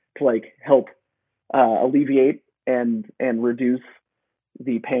liquid to like help alleviate and reduce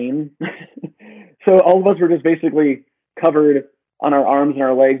the pain. So all of us were just basically covered on our arms and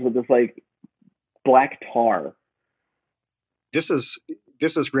our legs with this like black tar. This is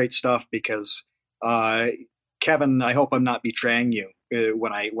great stuff because Kevin, I hope I'm not betraying you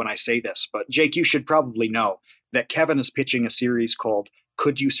when I say this, but Jake, you should probably know that Kevin is pitching a series called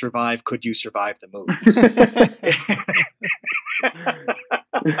Could You Survive the Movies?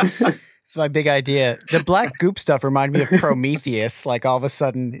 It's my big idea. The black goop stuff reminded me of Prometheus. Like all of a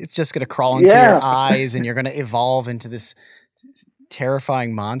sudden, it's just going to crawl into your eyes and you're going to evolve into this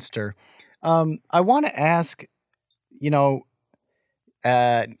terrifying monster. I want to ask, you've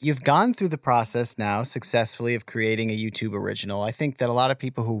gone through the process now successfully of creating a YouTube original. I think that a lot of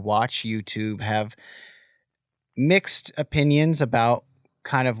people who watch YouTube have mixed opinions about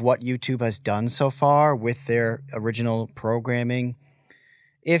kind of what YouTube has done so far with their original programming.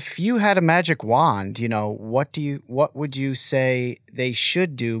 If you had a magic wand, what would you say they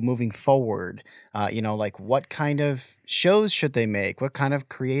should do moving forward? Like what kind of shows should they make? What kind of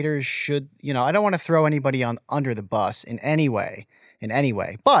creators should, I don't want to throw anybody under the bus in any way,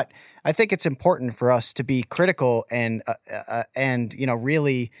 but I think it's important for us to be critical and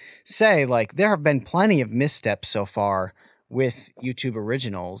really say like there have been plenty of missteps so far with YouTube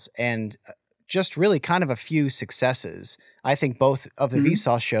originals and just really kind of a few successes. I think both of the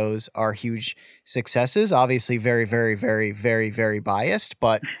Vsauce shows are huge successes, obviously very, very, very, very, very biased,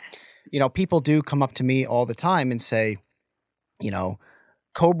 but people do come up to me all the time and say,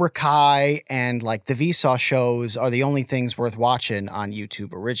 Cobra Kai and like the Vsauce shows are the only things worth watching on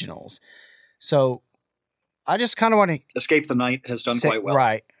YouTube originals. So I just kind of want to Escape the Night has done quite well.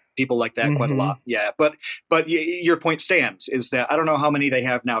 Right. People like that quite a lot. Yeah. But your point stands, is that I don't know how many they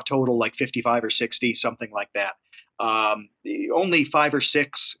have now total, like 55 or 60, something like that. Only 5 or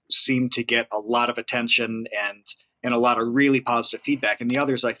 6 seem to get a lot of attention and a lot of really positive feedback. And the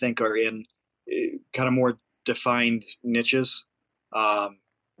others, I think, are in kind of more defined niches.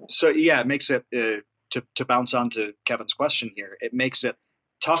 So yeah, it makes it, to bounce on to Kevin's question here, it makes it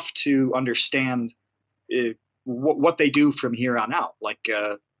tough to understand what they do from here on out. Like,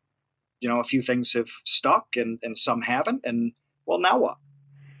 a few things have stuck and some haven't. And well, now what?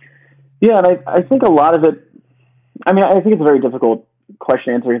 Yeah. And I think a lot of it, I mean, I think it's a very difficult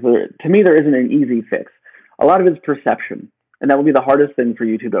question to answer. To me, there isn't an easy fix. A lot of it is perception. And that will be the hardest thing for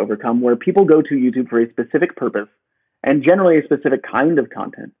YouTube to overcome, where people go to YouTube for a specific purpose and generally a specific kind of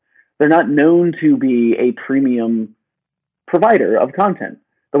content. They're not known to be a premium provider of content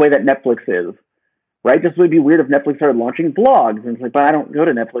the way that Netflix is. Right? This would be weird if Netflix started launching vlogs. And it's like, but I don't go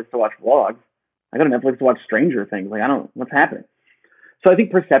to Netflix to watch vlogs. I go to Netflix to watch Stranger Things. Like, what's happening? So I think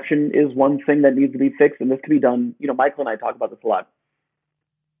perception is one thing that needs to be fixed. And this can be done, Michael and I talk about this a lot.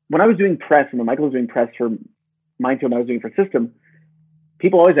 When I was doing press, and when Michael was doing press for Mindfield and I was doing for System,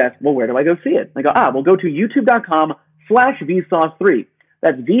 people always ask, well, where do I go see it? I go, we'll go to youtube.com/Vsauce3.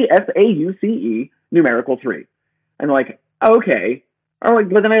 That's VSAUCE numerical 3. And they're like, okay. Or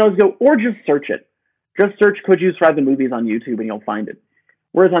but then I always go, or just search it. Just search Could You Describe the Movies on YouTube and you'll find it.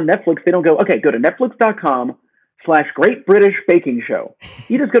 Whereas on Netflix, they don't go, okay, go to netflix.com/Great British Baking Show.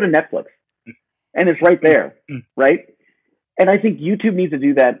 You just go to Netflix and it's right there, right? And I think YouTube needs to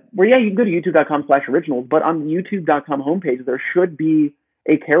do that where, yeah, you can go to youtube.com/originals, but on the youtube.com homepage, there should be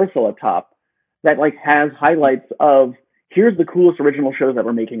a carousel up top that has highlights of here's the coolest original shows that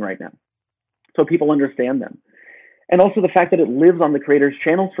we're making right now. So people understand them. And also the fact that it lives on the creators'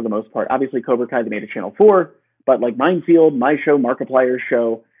 channels for the most part. Obviously, Cobra Kai, they made a channel for, but like Mindfield, my show, Markiplier's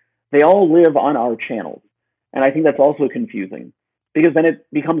show, they all live on our channels. And I think that's also confusing because then it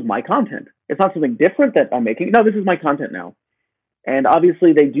becomes my content. It's not something different that I'm making. No, this is my content now. And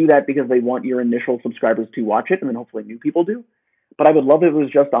obviously they do that because they want your initial subscribers to watch it and then hopefully new people do. But I would love if it was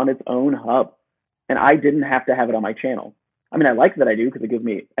just on its own hub and I didn't have to have it on my channel. I mean, I like that I do because it gives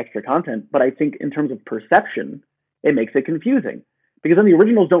me extra content, but I think in terms of perception, it makes it confusing because then the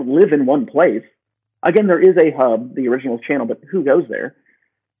originals don't live in one place. Again, there is a hub, the originals channel, but who goes there?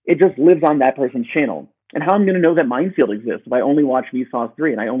 It just lives on that person's channel. And how am I going to know that Mindfield exists if I only watch Vsauce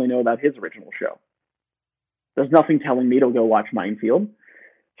 3 and I only know about his original show? There's nothing telling me to go watch Mindfield.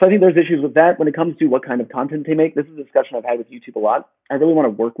 So I think there's issues with that when it comes to what kind of content they make. This is a discussion I've had with YouTube a lot. I really want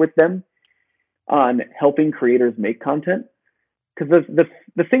to work with them on helping creators make content because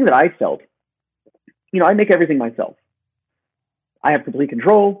the thing that I felt, I make everything myself. I have complete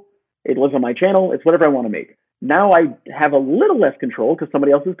control. It lives on my channel. It's whatever I want to make. Now I have a little less control because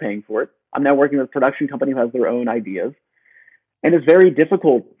somebody else is paying for it. I'm now working with a production company who has their own ideas. And it's very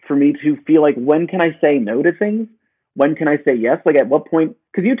difficult for me to feel like, when can I say no to things? When can I say yes? Like at what point?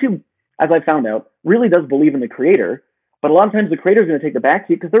 Because YouTube, as I found out, really does believe in the creator. But a lot of times the creator is going to take the backseat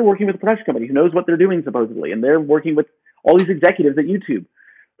because they're working with a production company who knows what they're doing supposedly. And they're working with all these executives at YouTube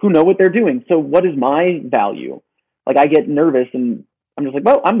who know what they're doing. So what is my value? Like I get nervous and I'm just like,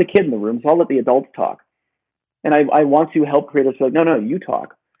 well, I'm the kid in the room, so I'll let the adults talk. And I want to help creators feel like, no, you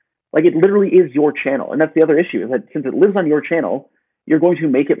talk. Like it literally is your channel. And that's the other issue is that since it lives on your channel, you're going to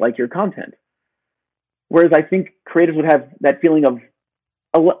make it like your content. Whereas I think creators would have that feeling of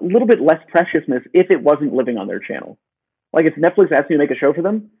a little bit less preciousness if it wasn't living on their channel. Like if Netflix asked me to make a show for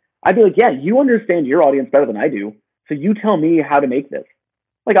them, I'd be like, yeah, you understand your audience better than I do. So you tell me how to make this.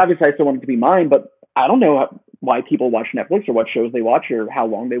 Like obviously I still want it to be mine, but I don't know why people watch Netflix or what shows they watch or how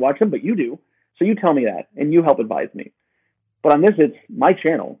long they watch them, but you do. So you tell me that and you help advise me. But on this, it's my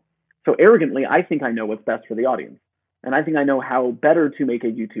channel. So arrogantly, I think I know what's best for the audience. And I think I know how better to make a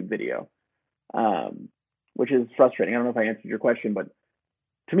YouTube video, which is frustrating. I don't know if I answered your question, but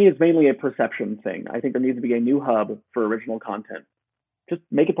to me, it's mainly a perception thing. I think there needs to be a new hub for original content. Just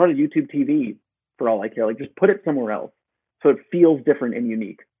make it part of YouTube TV for all I care. Like just put it somewhere else so it feels different and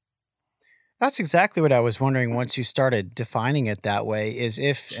unique. That's exactly what I was wondering once you started defining it that way, is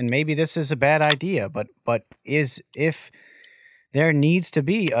if, and maybe this is a bad idea, but is if there needs to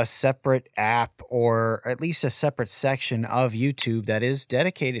be a separate app or at least a separate section of YouTube that is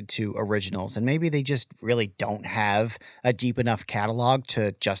dedicated to originals. And maybe they just really don't have a deep enough catalog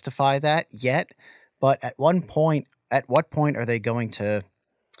to justify that yet. But at what point are they going to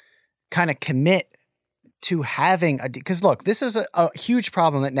kind of commit to having a, because look, this is a huge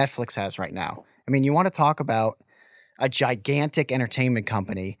problem that Netflix has right now. I mean, you want to talk about a gigantic entertainment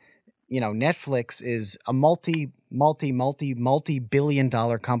company. Netflix is a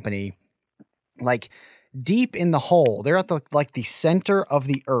multi-billion-dollar company, like deep in the hole. They're at the center of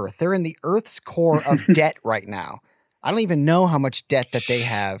the earth. They're in the earth's core of debt right now. I don't even know how much debt that they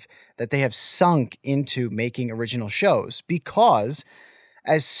have sunk into making original shows, because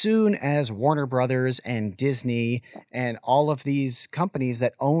as soon as Warner Brothers and Disney and all of these companies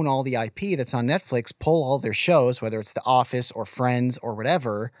that own all the IP that's on Netflix pull all their shows, whether it's The Office or Friends or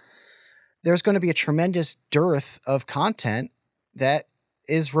whatever, there's going to be a tremendous dearth of content that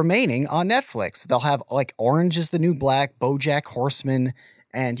is remaining on Netflix. They'll have like Orange is the New Black, BoJack Horseman,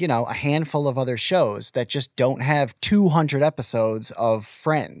 and, a handful of other shows that just don't have 200 episodes of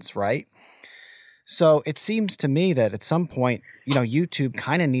Friends, right? So it seems to me that at some point, YouTube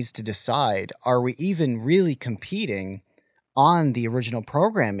kind of needs to decide, are we even really competing on the original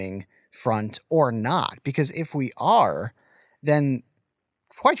programming front or not? Because if we are, then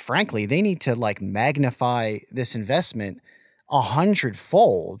quite frankly, they need to like magnify this investment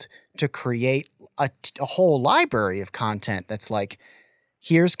 100-fold to create a whole library of content that's like,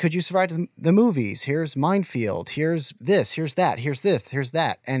 here's Could You Survive the Movies, here's Minefield, here's this, here's that, here's this, here's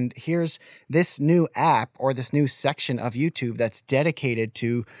that, and here's this new app or this new section of YouTube that's dedicated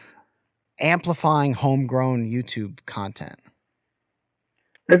to amplifying homegrown YouTube content.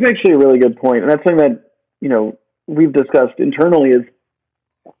 That's actually a really good point. And that's something that, we've discussed internally is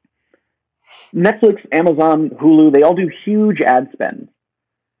Netflix, Amazon, Hulu, they all do huge ad spends.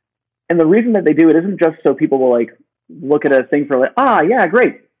 And the reason that they do it isn't just so people will like look at a thing for like, yeah,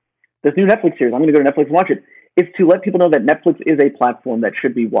 great, this new Netflix series, I'm going to go to Netflix and watch it. It's to let people know that Netflix is a platform that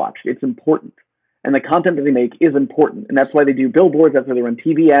should be watched. It's important. And the content that they make is important. And that's why they do billboards. That's why they run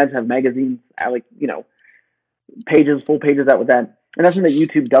TV ads, have magazines, full pages out with that. And that's something that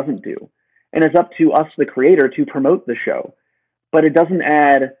YouTube doesn't do. And it's up to us, the creator, to promote the show. But it doesn't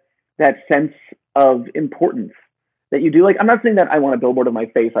add that sense of importance that you do. Like, I'm not saying that I want a billboard on my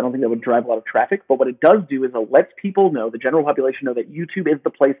face. I don't think that would drive a lot of traffic. But what it does do is it lets people know, the general population know, that YouTube is the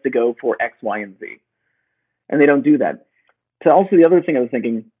place to go for X, Y, and Z. And they don't do that. So also the other thing I was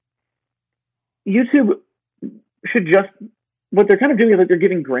thinking, YouTube should just, what they're kind of doing is like they're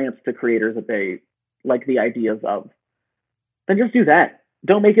giving grants to creators that they like the ideas of. Then just do that.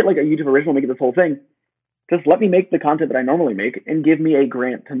 Don't make it like a YouTube original, make it this whole thing. Just let me make the content that I normally make and give me a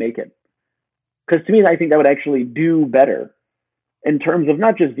grant to make it. Because to me, I think that would actually do better in terms of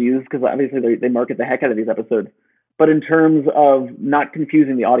not just views, because obviously they market the heck out of these episodes, but in terms of not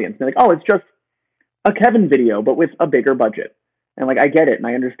confusing the audience. They're like, oh, it's just a Kevin video, but with a bigger budget. And like, I get it and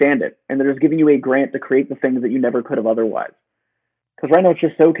I understand it. And they're just giving you a grant to create the things that you never could have otherwise. Because right now it's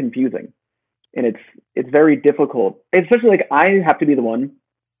just so confusing. And it's very difficult. Especially like I have to be the one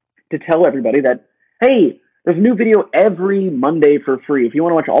to tell everybody that, hey, there's a new video every Monday for free. If you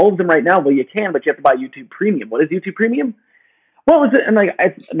want to watch all of them right now, well, you can, but you have to buy YouTube Premium. What is YouTube Premium? Well, is it? And like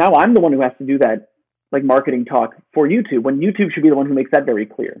now I'm the one who has to do that, like marketing talk for YouTube, when YouTube should be the one who makes that very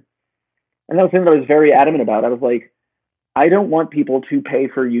clear. And that was something that I was very adamant about. I was like, I don't want people to pay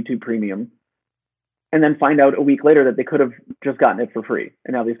for YouTube Premium and then find out a week later that they could have just gotten it for free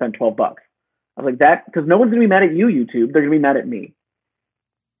and now they spent $12. I was like, that, because no one's going to be mad at you, YouTube. They're going to be mad at me.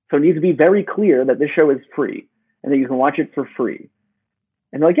 So it needs to be very clear that this show is free and that you can watch it for free.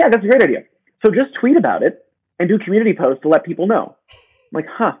 And they're like, yeah, that's a great idea. So just tweet about it and do community posts to let people know. I'm like,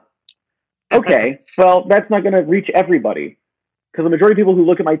 okay, well, that's not going to reach everybody, because the majority of people who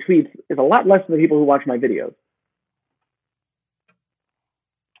look at my tweets is a lot less than the people who watch my videos.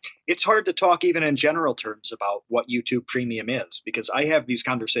 It's hard to talk even in general terms about what YouTube Premium is, because I have these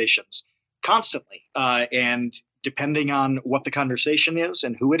conversations constantly. And depending on what the conversation is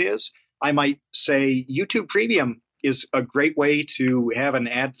and who it is, I might say YouTube Premium is a great way to have an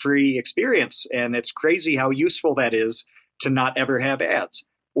ad-free experience. And it's crazy how useful that is to not ever have ads.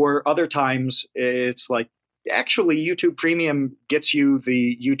 Or other times it's like, actually, YouTube Premium gets you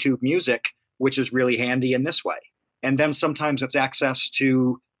the YouTube music, which is really handy in this way. And then sometimes it's access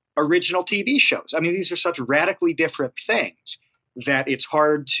to original TV shows. I mean, these are such radically different things that it's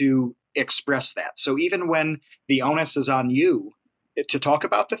hard to express that. So even when the onus is on you to talk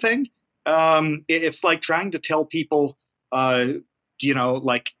about the thing, it's like trying to tell people,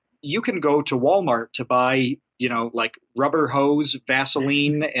 like you can go to Walmart to buy, like rubber hose,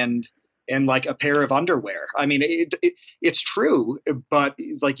 Vaseline, and like a pair of underwear. I mean, it's true, but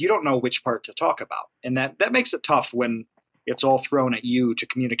like you don't know which part to talk about. And that makes it tough when it's all thrown at you to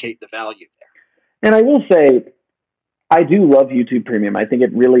communicate the value there. And I will say, I do love YouTube Premium. I think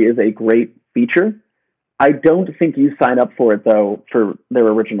it really is a great feature. I don't think you sign up for it, though, for their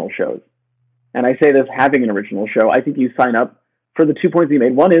original shows. And I say this having an original show. I think you sign up for the 2 points you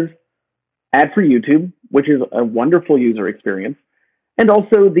made. One is ad-free YouTube, which is a wonderful user experience, and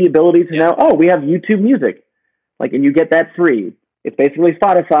also the ability to now, we have YouTube Music, and you get that free. It's basically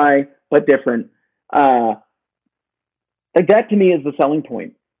Spotify, but different. That to me is the selling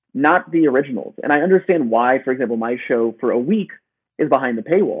point, not the originals. And I understand why, for example, my show for a week is behind the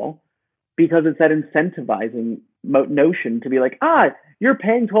paywall, because it's that incentivizing notion to be like, you're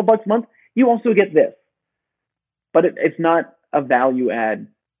paying $12 a month, you also get this. But it's not a value add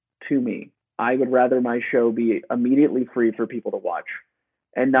to me. I would rather my show be immediately free for people to watch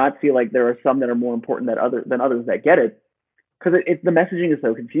and not feel like there are some that are more important than others that get it, because the messaging is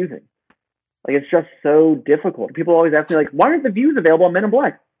so confusing. It's just so difficult. People always ask me, why aren't the views available on Men in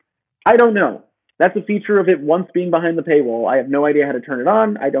Black? I don't know. That's a feature of it once being behind the paywall. I have no idea how to turn it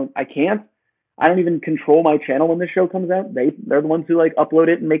on. I can't. I don't even control my channel when the show comes out. They're the ones who upload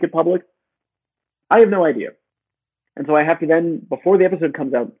it and make it public. I have no idea. And so I have to then, before the episode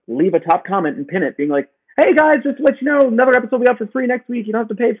comes out, leave a top comment and pin it being like, hey guys, just to let you know, another episode will be up for free next week. You don't have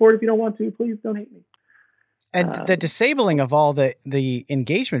to pay for it if you don't want to. Please don't hate me. And the disabling of all the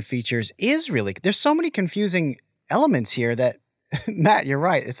engagement features is really, there's so many confusing elements here that, Matt, you're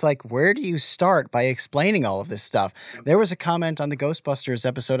right. It's where do you start by explaining all of this stuff? There was a comment on the Ghostbusters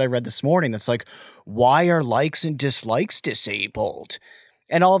episode I read this morning that's why are likes and dislikes disabled?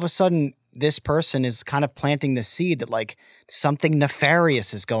 And all of a sudden, this person is kind of planting the seed that something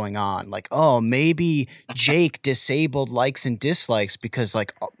nefarious is going on. Maybe Jake disabled likes and dislikes because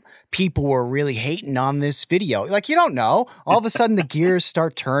people were really hating on this video. You don't know. All of a sudden the gears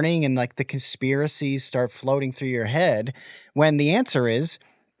start turning and the conspiracies start floating through your head, when the answer is,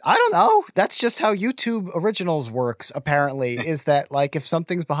 I don't know. That's just how YouTube Originals works, apparently, is that if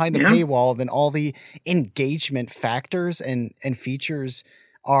something's behind the paywall, then all the engagement factors and features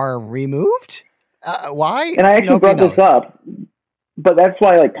are removed? Why? And I actually brought this up, but that's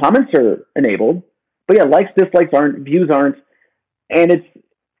why comments are enabled. But yeah, likes, dislikes aren't, views aren't. And it's,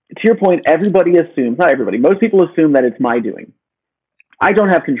 to your point, everybody assumes, not everybody, most people assume that it's my doing. I don't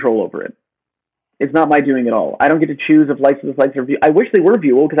have control over it. It's not my doing at all. I don't get to choose if likes, dislikes are I wish they were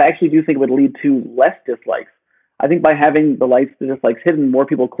viewable, because I actually do think it would lead to less dislikes. I think by having the likes, the dislikes hidden, more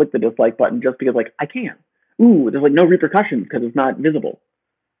people click the dislike button just because I can. Ooh, there's no repercussions because it's not visible.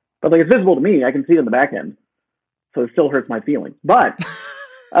 But it's visible to me. I can see it in the back end. So it still hurts my feelings. But,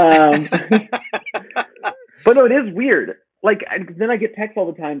 but no, it is weird. Then I get texts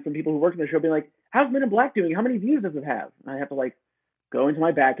all the time from people who work in the show being like, how's Men in Black doing? How many views does it have? And I have to go into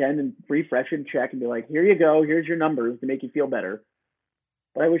my back end and refresh and check and be like, here you go. Here's your numbers to make you feel better.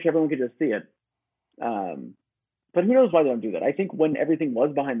 But I wish everyone could just see it. But who knows why they don't do that? I think when everything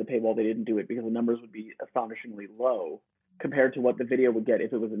was behind the paywall, they didn't do it because the numbers would be astonishingly low compared to what the video would get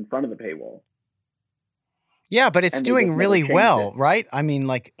if it was in front of the paywall. Yeah, but it's doing really well, right? I mean,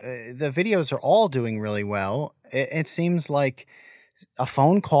 the videos are all doing really well. It seems like a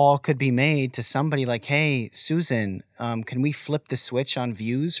phone call could be made to somebody hey, Susan, can we flip the switch on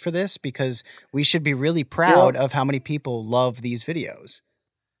views for this? Because we should be really proud of how many people love these videos.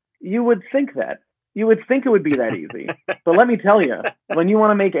 You would think that. You would think it would be that easy. But let me tell you, when you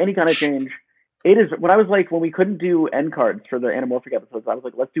want to make any kind of change, it is, when we couldn't do end cards for the anamorphic episodes, I was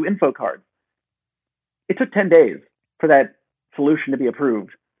like, let's do info cards. It took 10 days for that solution to be approved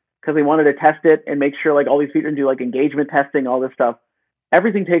because they wanted to test it and make sure all these features and do engagement testing, all this stuff.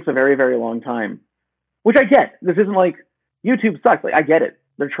 Everything takes a very, very long time, which I get. This isn't YouTube sucks. I get it.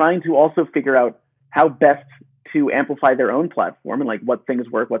 They're trying to also figure out how best to amplify their own platform and what things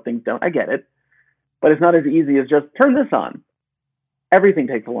work, what things don't. I get it. But it's not as easy as just turn this on. Everything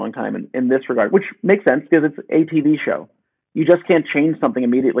takes a long time in this regard, which makes sense because it's a TV show. You just can't change something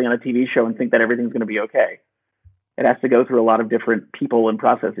immediately on a TV show and think that everything's going to be okay. It has to go through a lot of different people and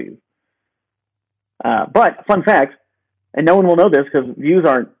processes. But fun fact, and no one will know this because views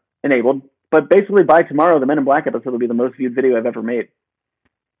aren't enabled, but basically by tomorrow, the Men in Black episode will be the most viewed video I've ever made.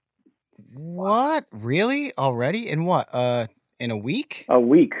 What? Really? Already? In what? In a week? A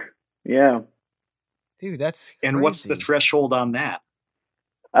week. Yeah. Dude, that's crazy. And what's the threshold on that?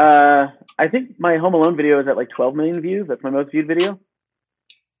 I think my Home Alone video is at 12 million views. That's my most viewed video.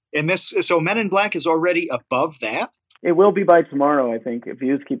 And so Men in Black is already above that? It will be by tomorrow, I think. If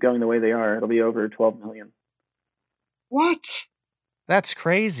views keep going the way they are, it'll be over 12 million. What? That's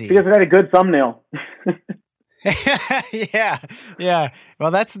crazy. Because it had a good thumbnail. Yeah.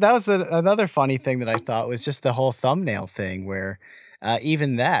 Well, that was another funny thing that I thought was just the whole thumbnail thing where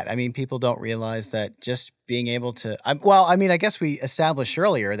even that, I mean, people don't realize that just being able to, I guess we established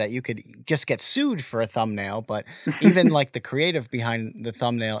earlier that you could just get sued for a thumbnail, but even the creative behind the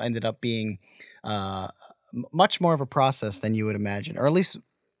thumbnail ended up being much more of a process than you would imagine, or at least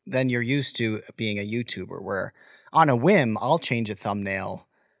than you're used to being a YouTuber, where on a whim, I'll change a thumbnail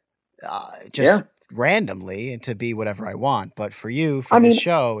just randomly to be whatever I want. But for you, for this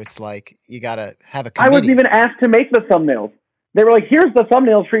show, it's like you got to have a committee. I wasn't even asked to make the thumbnails. They were like, here's the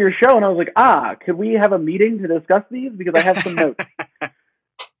thumbnails for your show. And I was like, could we have a meeting to discuss these? Because I have some notes.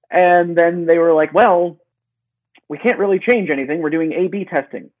 And then they were like, well, we can't really change anything. We're doing A/B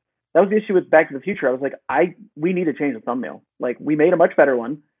testing. That was the issue with Back to the Future. I was like, we need to change the thumbnail. Like, we made a much better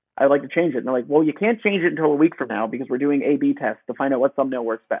one. I'd like to change it. And they're like, well, you can't change it until a week from now because we're doing A/B tests to find out what thumbnail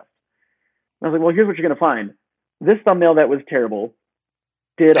works best. And I was like, well, here's what you're going to find. This thumbnail that was terrible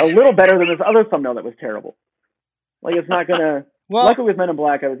did a little better than this other thumbnail that was terrible. Like, it's not going to... Well, luckily with Men in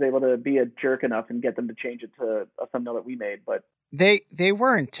Black, I was able to be a jerk enough and get them to change it to a thumbnail that we made. But they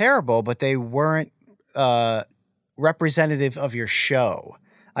weren't terrible, but they weren't representative of your show.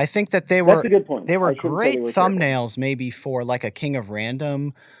 I think that they were... That's a good point. They were great thumbnails maybe for like a King of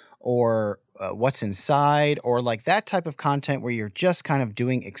Random or What's Inside or like that type of content where you're just kind of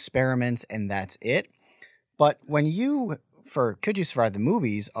doing experiments and that's it. But when you... for Could You Survive the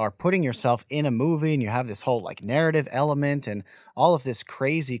Movies are putting yourself in a movie and you have this whole like narrative element and all of this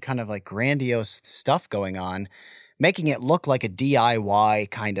crazy kind of like grandiose stuff going on, making it look like a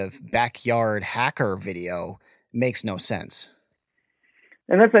DIY kind of backyard hacker video makes no sense.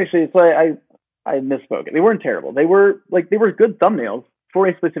 And that's actually, so I misspoke. They weren't terrible. They were good thumbnails for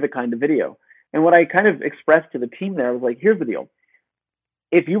a specific kind of video. And what I kind of expressed to the team there was like, here's the deal.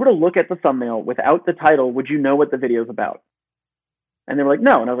 If you were to look at the thumbnail without the title, would you know what the video is about? And they were like,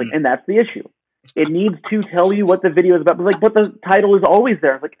 no. And I was like, and that's the issue. It needs to tell you what the video is about. But like, but the title is always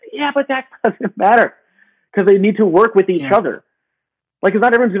there. I was like, yeah, but that doesn't matter because they need to work with each other. Like, because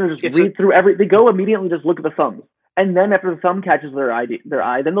not everyone's going to just read through they go immediately just look at the thumbs. And then after the thumb catches their eye,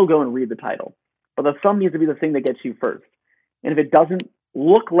 then they'll go and read the title. But the thumb needs to be the thing that gets you first. And if it doesn't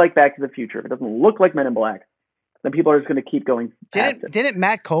look like Back to the Future, if it doesn't look like Men in Black, then people are just going to keep going past it. Didn't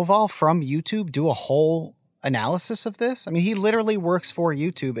Matt Koval from YouTube do a whole analysis of this? I mean, he literally works for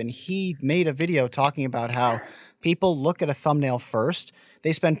YouTube, and he made a video talking about how people look at a thumbnail first.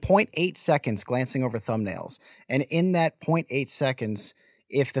 They spend 0.8 seconds glancing over thumbnails. And in that 0.8 seconds,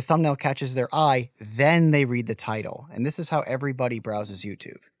 if the thumbnail catches their eye, then they read the title. And this is how everybody browses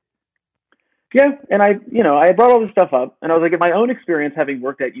YouTube. Yeah, and I brought all this stuff up, and I was like, in my own experience, having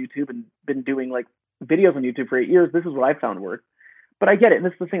worked at YouTube and been doing like videos on YouTube for 8 years, this is what I found work. But I get it, and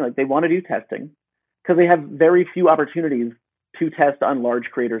this is the thing, like they want to do testing because they have very few opportunities to test on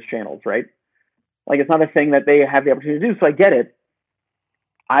large creators' channels, right? Like it's not a thing that they have the opportunity to do, so I get it.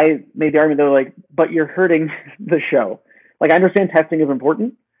 I made the argument, they're like, but you're hurting the show. Like I understand testing is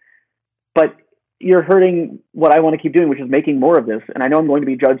important, but you're hurting what I want to keep doing, which is making more of this. And I know I'm going to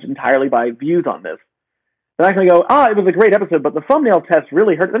be judged entirely by views on this. They're not going to go, it was a great episode, but the thumbnail test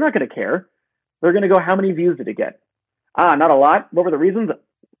really hurt. They're not going to care. They're going to go, how many views did it get? Not a lot. What were the reasons?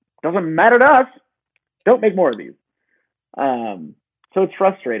 Doesn't matter to us. Don't make more of these. So it's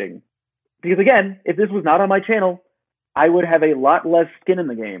frustrating. Because again, if this was not on my channel, I would have a lot less skin in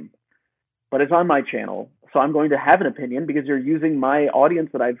the game. But it's on my channel. So I'm going to have an opinion because you're using my audience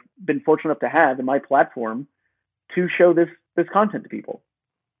that I've been fortunate enough to have in my platform to show this content to people.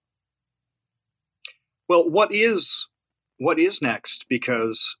 Well, what is next?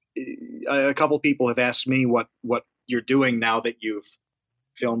 Because a couple people have asked me what you're doing now that you've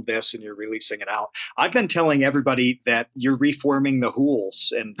filmed this and you're releasing it out. I've been telling everybody that you're reforming the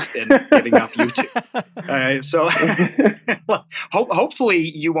Hools and giving up YouTube. So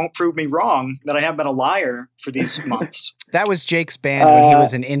hopefully you won't prove me wrong that I have been a liar for these months. That was Jake's band when he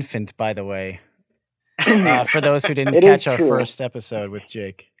was an infant, by the way. For those who didn't catch our first episode with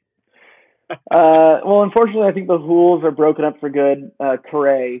Jake. Well, unfortunately, I think the Hools are broken up for good.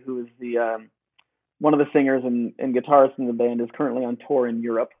 Corey, who is the one of the singers and guitarists in the band, is currently on tour in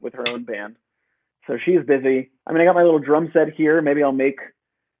Europe with her own band. So she's busy. I mean, I got my little drum set here. Maybe I'll make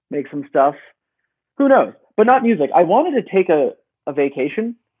some stuff. Who knows? But not music. I wanted to take a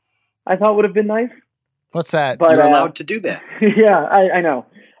vacation. I thought would have been nice. What's that? But, you're allowed to do that. Yeah, I know.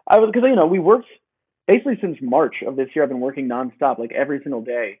 I was, because, we worked basically since March of this year. I've been working nonstop, like every single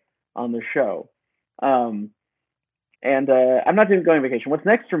day on the show. And I'm not going on vacation. What's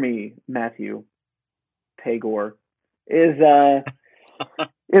next for me, Matthew Tagore, is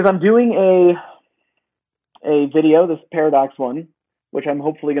I'm doing a video, this Paradox one, which I'm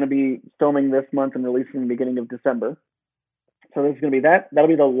hopefully going to be filming this month and releasing in the beginning of December. So this is going to be that. That'll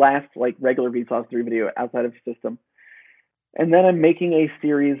be the last like regular Vsauce 3 video outside of System. And then I'm making a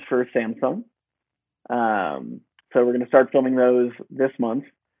series for Samsung. So we're going to start filming those this month.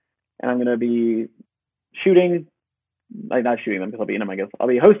 And I'm going to be shooting, like not shooting them because I'll be in them, I guess. I'll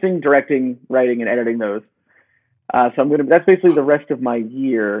be hosting, directing, writing, and editing those. So that's basically the rest of my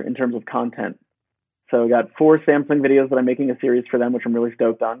year in terms of content. So I got 4 sampling videos that I'm making a series for them, which I'm really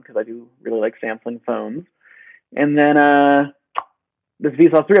stoked on because I do really like sampling phones. And then this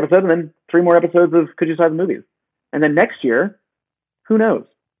Vsauce 3 episode, and then 3 more episodes of Could You Size the Movies. And then next year, who knows?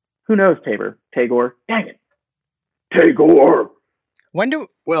 Who knows, Tagor? Dang it. Tagor!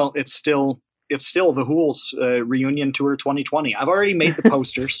 Well, it's still the Who's reunion tour 2020. I've already made the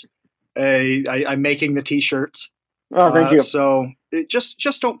posters. I'm making the T-shirts. Oh, thank you. So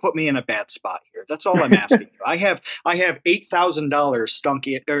just don't put me in a bad spot here. That's all I'm asking you. I have $8,000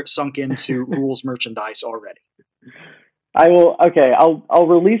 sunk into Who's merchandise already. I will. Okay, I'll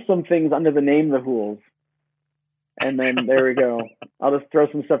release some things under the name The Who's, and then there we go. I'll just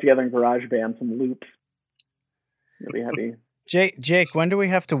throw some stuff together in GarageBand, some loops. You'll be happy. Jake, when do we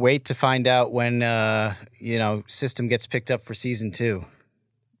have to wait to find out when System gets picked up for season 2?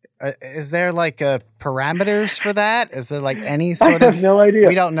 Is there like parameters for that? Is there like any sort of? I have no idea.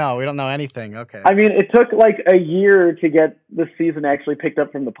 We don't know. We don't know anything. Okay. I mean, it took like a year to get the season actually picked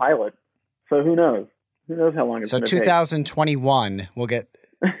up from the pilot, so who knows? Who knows how long it's going to take? So 2021, we'll get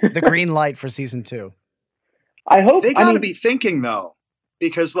the green light for season 2. I hope they got to be thinking though,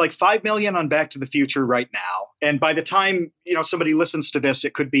 because like $5 million on Back to the Future right now, and by the time somebody listens to this,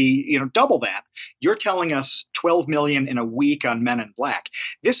 it could be double that. You're telling us $12 million in a week on Men in Black.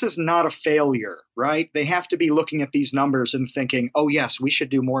 This is not a failure, right? They have to be looking at these numbers and thinking, "Oh yes, we should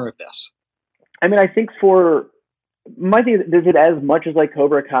do more of this." I mean, I think for my thing, is it as much as like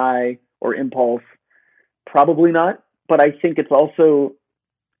Cobra Kai or Impulse? Probably not, but I think it's also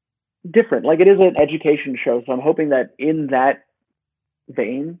different. Like, it is an education show, so I'm hoping that in that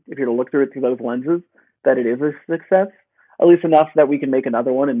vein, if you're to look through it through those lenses, that it is a success, at least enough that we can make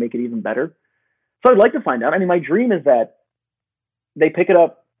another one and make it even better. So I'd like to find out. I mean, my dream is that they pick it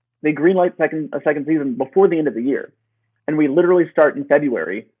up, they greenlight a second season before the end of the year, and we literally start in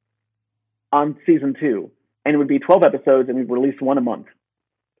February on season 2, and it would be 12 episodes, and we'd release 1 a month.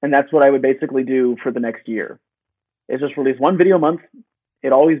 And that's what I would basically do for the next year, is just release 1 video a month.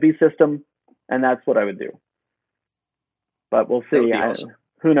 It'd always be System, and that's what I would do. But we'll see. Awesome.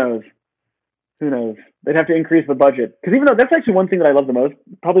 Who knows? Who knows? They'd have to increase the budget. Because even though that's actually one thing that I love the most,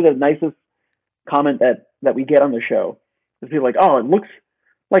 probably the nicest comment that we get on the show is people like, oh, it looks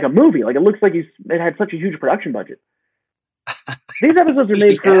like a movie. Like, it looks like it had such a huge production budget. These episodes are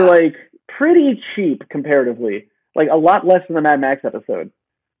made for, like, pretty cheap comparatively. Like, a lot less than the Mad Max episode.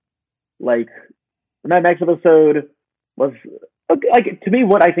 Like, the Mad Max episode was, like, to me,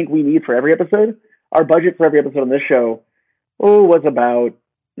 what I think we need for every episode. Our budget for every episode on this show was about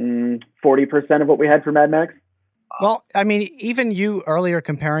 40% of what we had for Mad Max. Well, I mean, even you earlier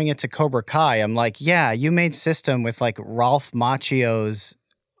comparing it to Cobra Kai, I'm like, yeah, you made System with like Ralph Macchio's,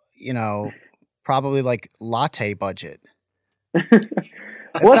 probably like latte budget. It's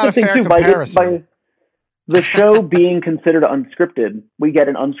not a fair comparison. By the show being considered unscripted, we get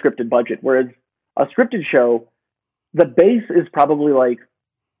an unscripted budget, whereas a scripted show, the base is probably like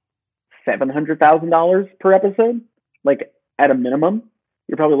 $700,000 per episode, like at a minimum.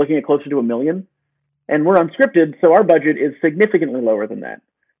 You're probably looking at closer to $1 million. And we're unscripted, so our budget is significantly lower than that.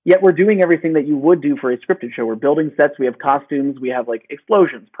 Yet we're doing everything that you would do for a scripted show. We're building sets, we have costumes, we have like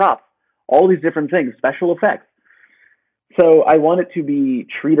explosions, props, all these different things, special effects. So I want it to be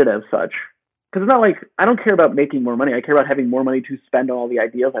treated as such. Because it's not like, I don't care about making more money. I care about having more money to spend on all the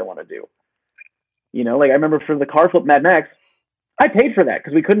ideas I want to do. Like I remember for the car flip Mad Max, I paid for that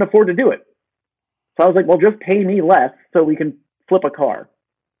because we couldn't afford to do it. So I was like, well, just pay me less so we can flip a car.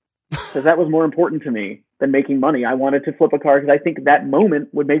 Because that was more important to me than making money. I wanted to flip a car because I think that moment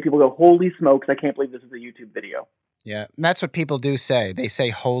would make people go, holy smokes, I can't believe this is a YouTube video. Yeah, and that's what people do say. They say,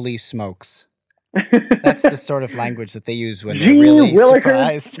 holy smokes. That's the sort of language that they use when they're really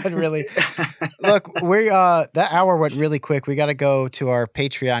surprised. And really, look, that hour went really quick. We got to go to our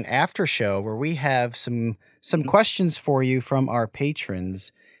Patreon after show where we have some questions for you from our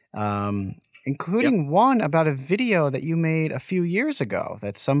patrons, including one about a video that you made a few years ago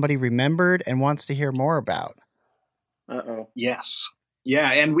that somebody remembered and wants to hear more about. Uh-oh. Yes. Yeah,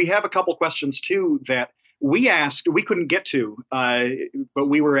 and we have a couple questions too that we couldn't get to, but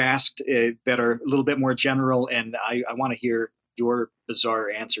we were asked that are a little bit more general, and I want to hear your bizarre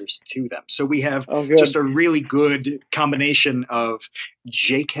answers to them. So we have just a really good combination of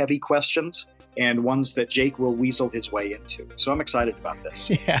Jake-heavy questions and ones that Jake will weasel his way into. So I'm excited about this.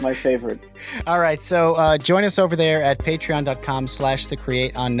 Yeah. My favorite. All right. So join us over there at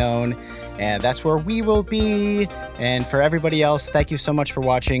patreon.com/thecreateunknown. And that's where we will be. And for everybody else, thank you so much for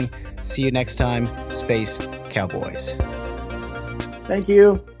watching. See you next time, Space Cowboys. Thank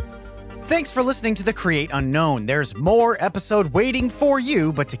you. Thanks for listening to The Create Unknown. There's more episode waiting for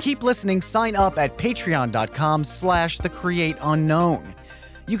you, but to keep listening, sign up at patreon.com/thecreateunknown.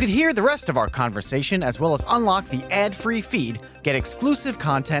 You could hear the rest of our conversation as well as unlock the ad-free feed, get exclusive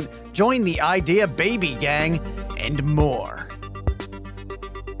content, join the Idea Baby Gang, and more.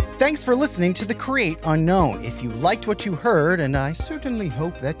 Thanks for listening to The Create Unknown. If you liked what you heard, and I certainly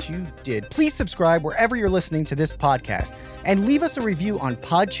hope that you did, please subscribe wherever you're listening to this podcast and leave us a review on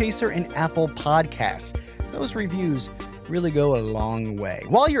Podchaser and Apple Podcasts. Those reviews really go a long way.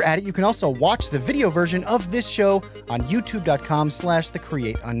 While you're at it, you can also watch the video version of this show on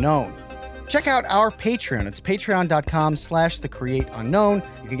youtube.com/thecreateunknown. Check out our Patreon. It's patreon.com/thecreateunknown.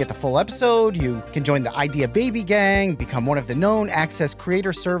 You can get the full episode. You can join the Idea Baby Gang, become one of the known access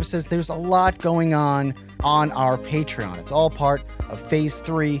creator services. There's a lot going on our Patreon. It's all part of phase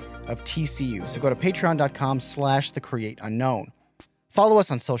 3 of TCU. So go to patreon.com/thecreateunknown. Follow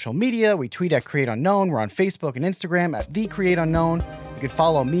us on social media. We tweet at Create Unknown. We're on Facebook and Instagram at The Create Unknown. You can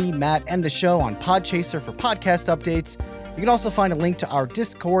follow me, Matt, and the show on Podchaser for podcast updates. You can also find a link to our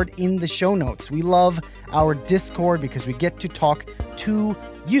Discord in the show notes. We love our Discord because we get to talk to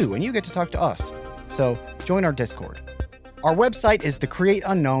you, and you get to talk to us. So join our Discord. Our website is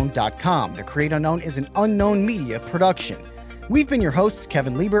thecreateunknown.com. The Create Unknown is an Unknown Media production. We've been your hosts,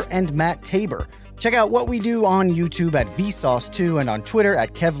 Kevin Lieber and Matt Tabor. Check out what we do on YouTube at Vsauce2 and on Twitter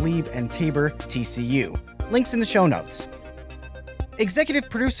at KevLieb and Tabor TCU. Links in the show notes. Executive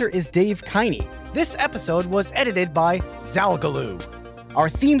producer is Dave Kiney. This episode was edited by Zalgaloo. Our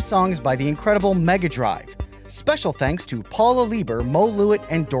theme song is by the incredible Mega Drive. Special thanks to Paula Lieber, Mo Lewitt,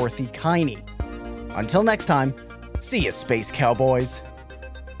 and Dorothy Kiney. Until next time, see ya, Space Cowboys.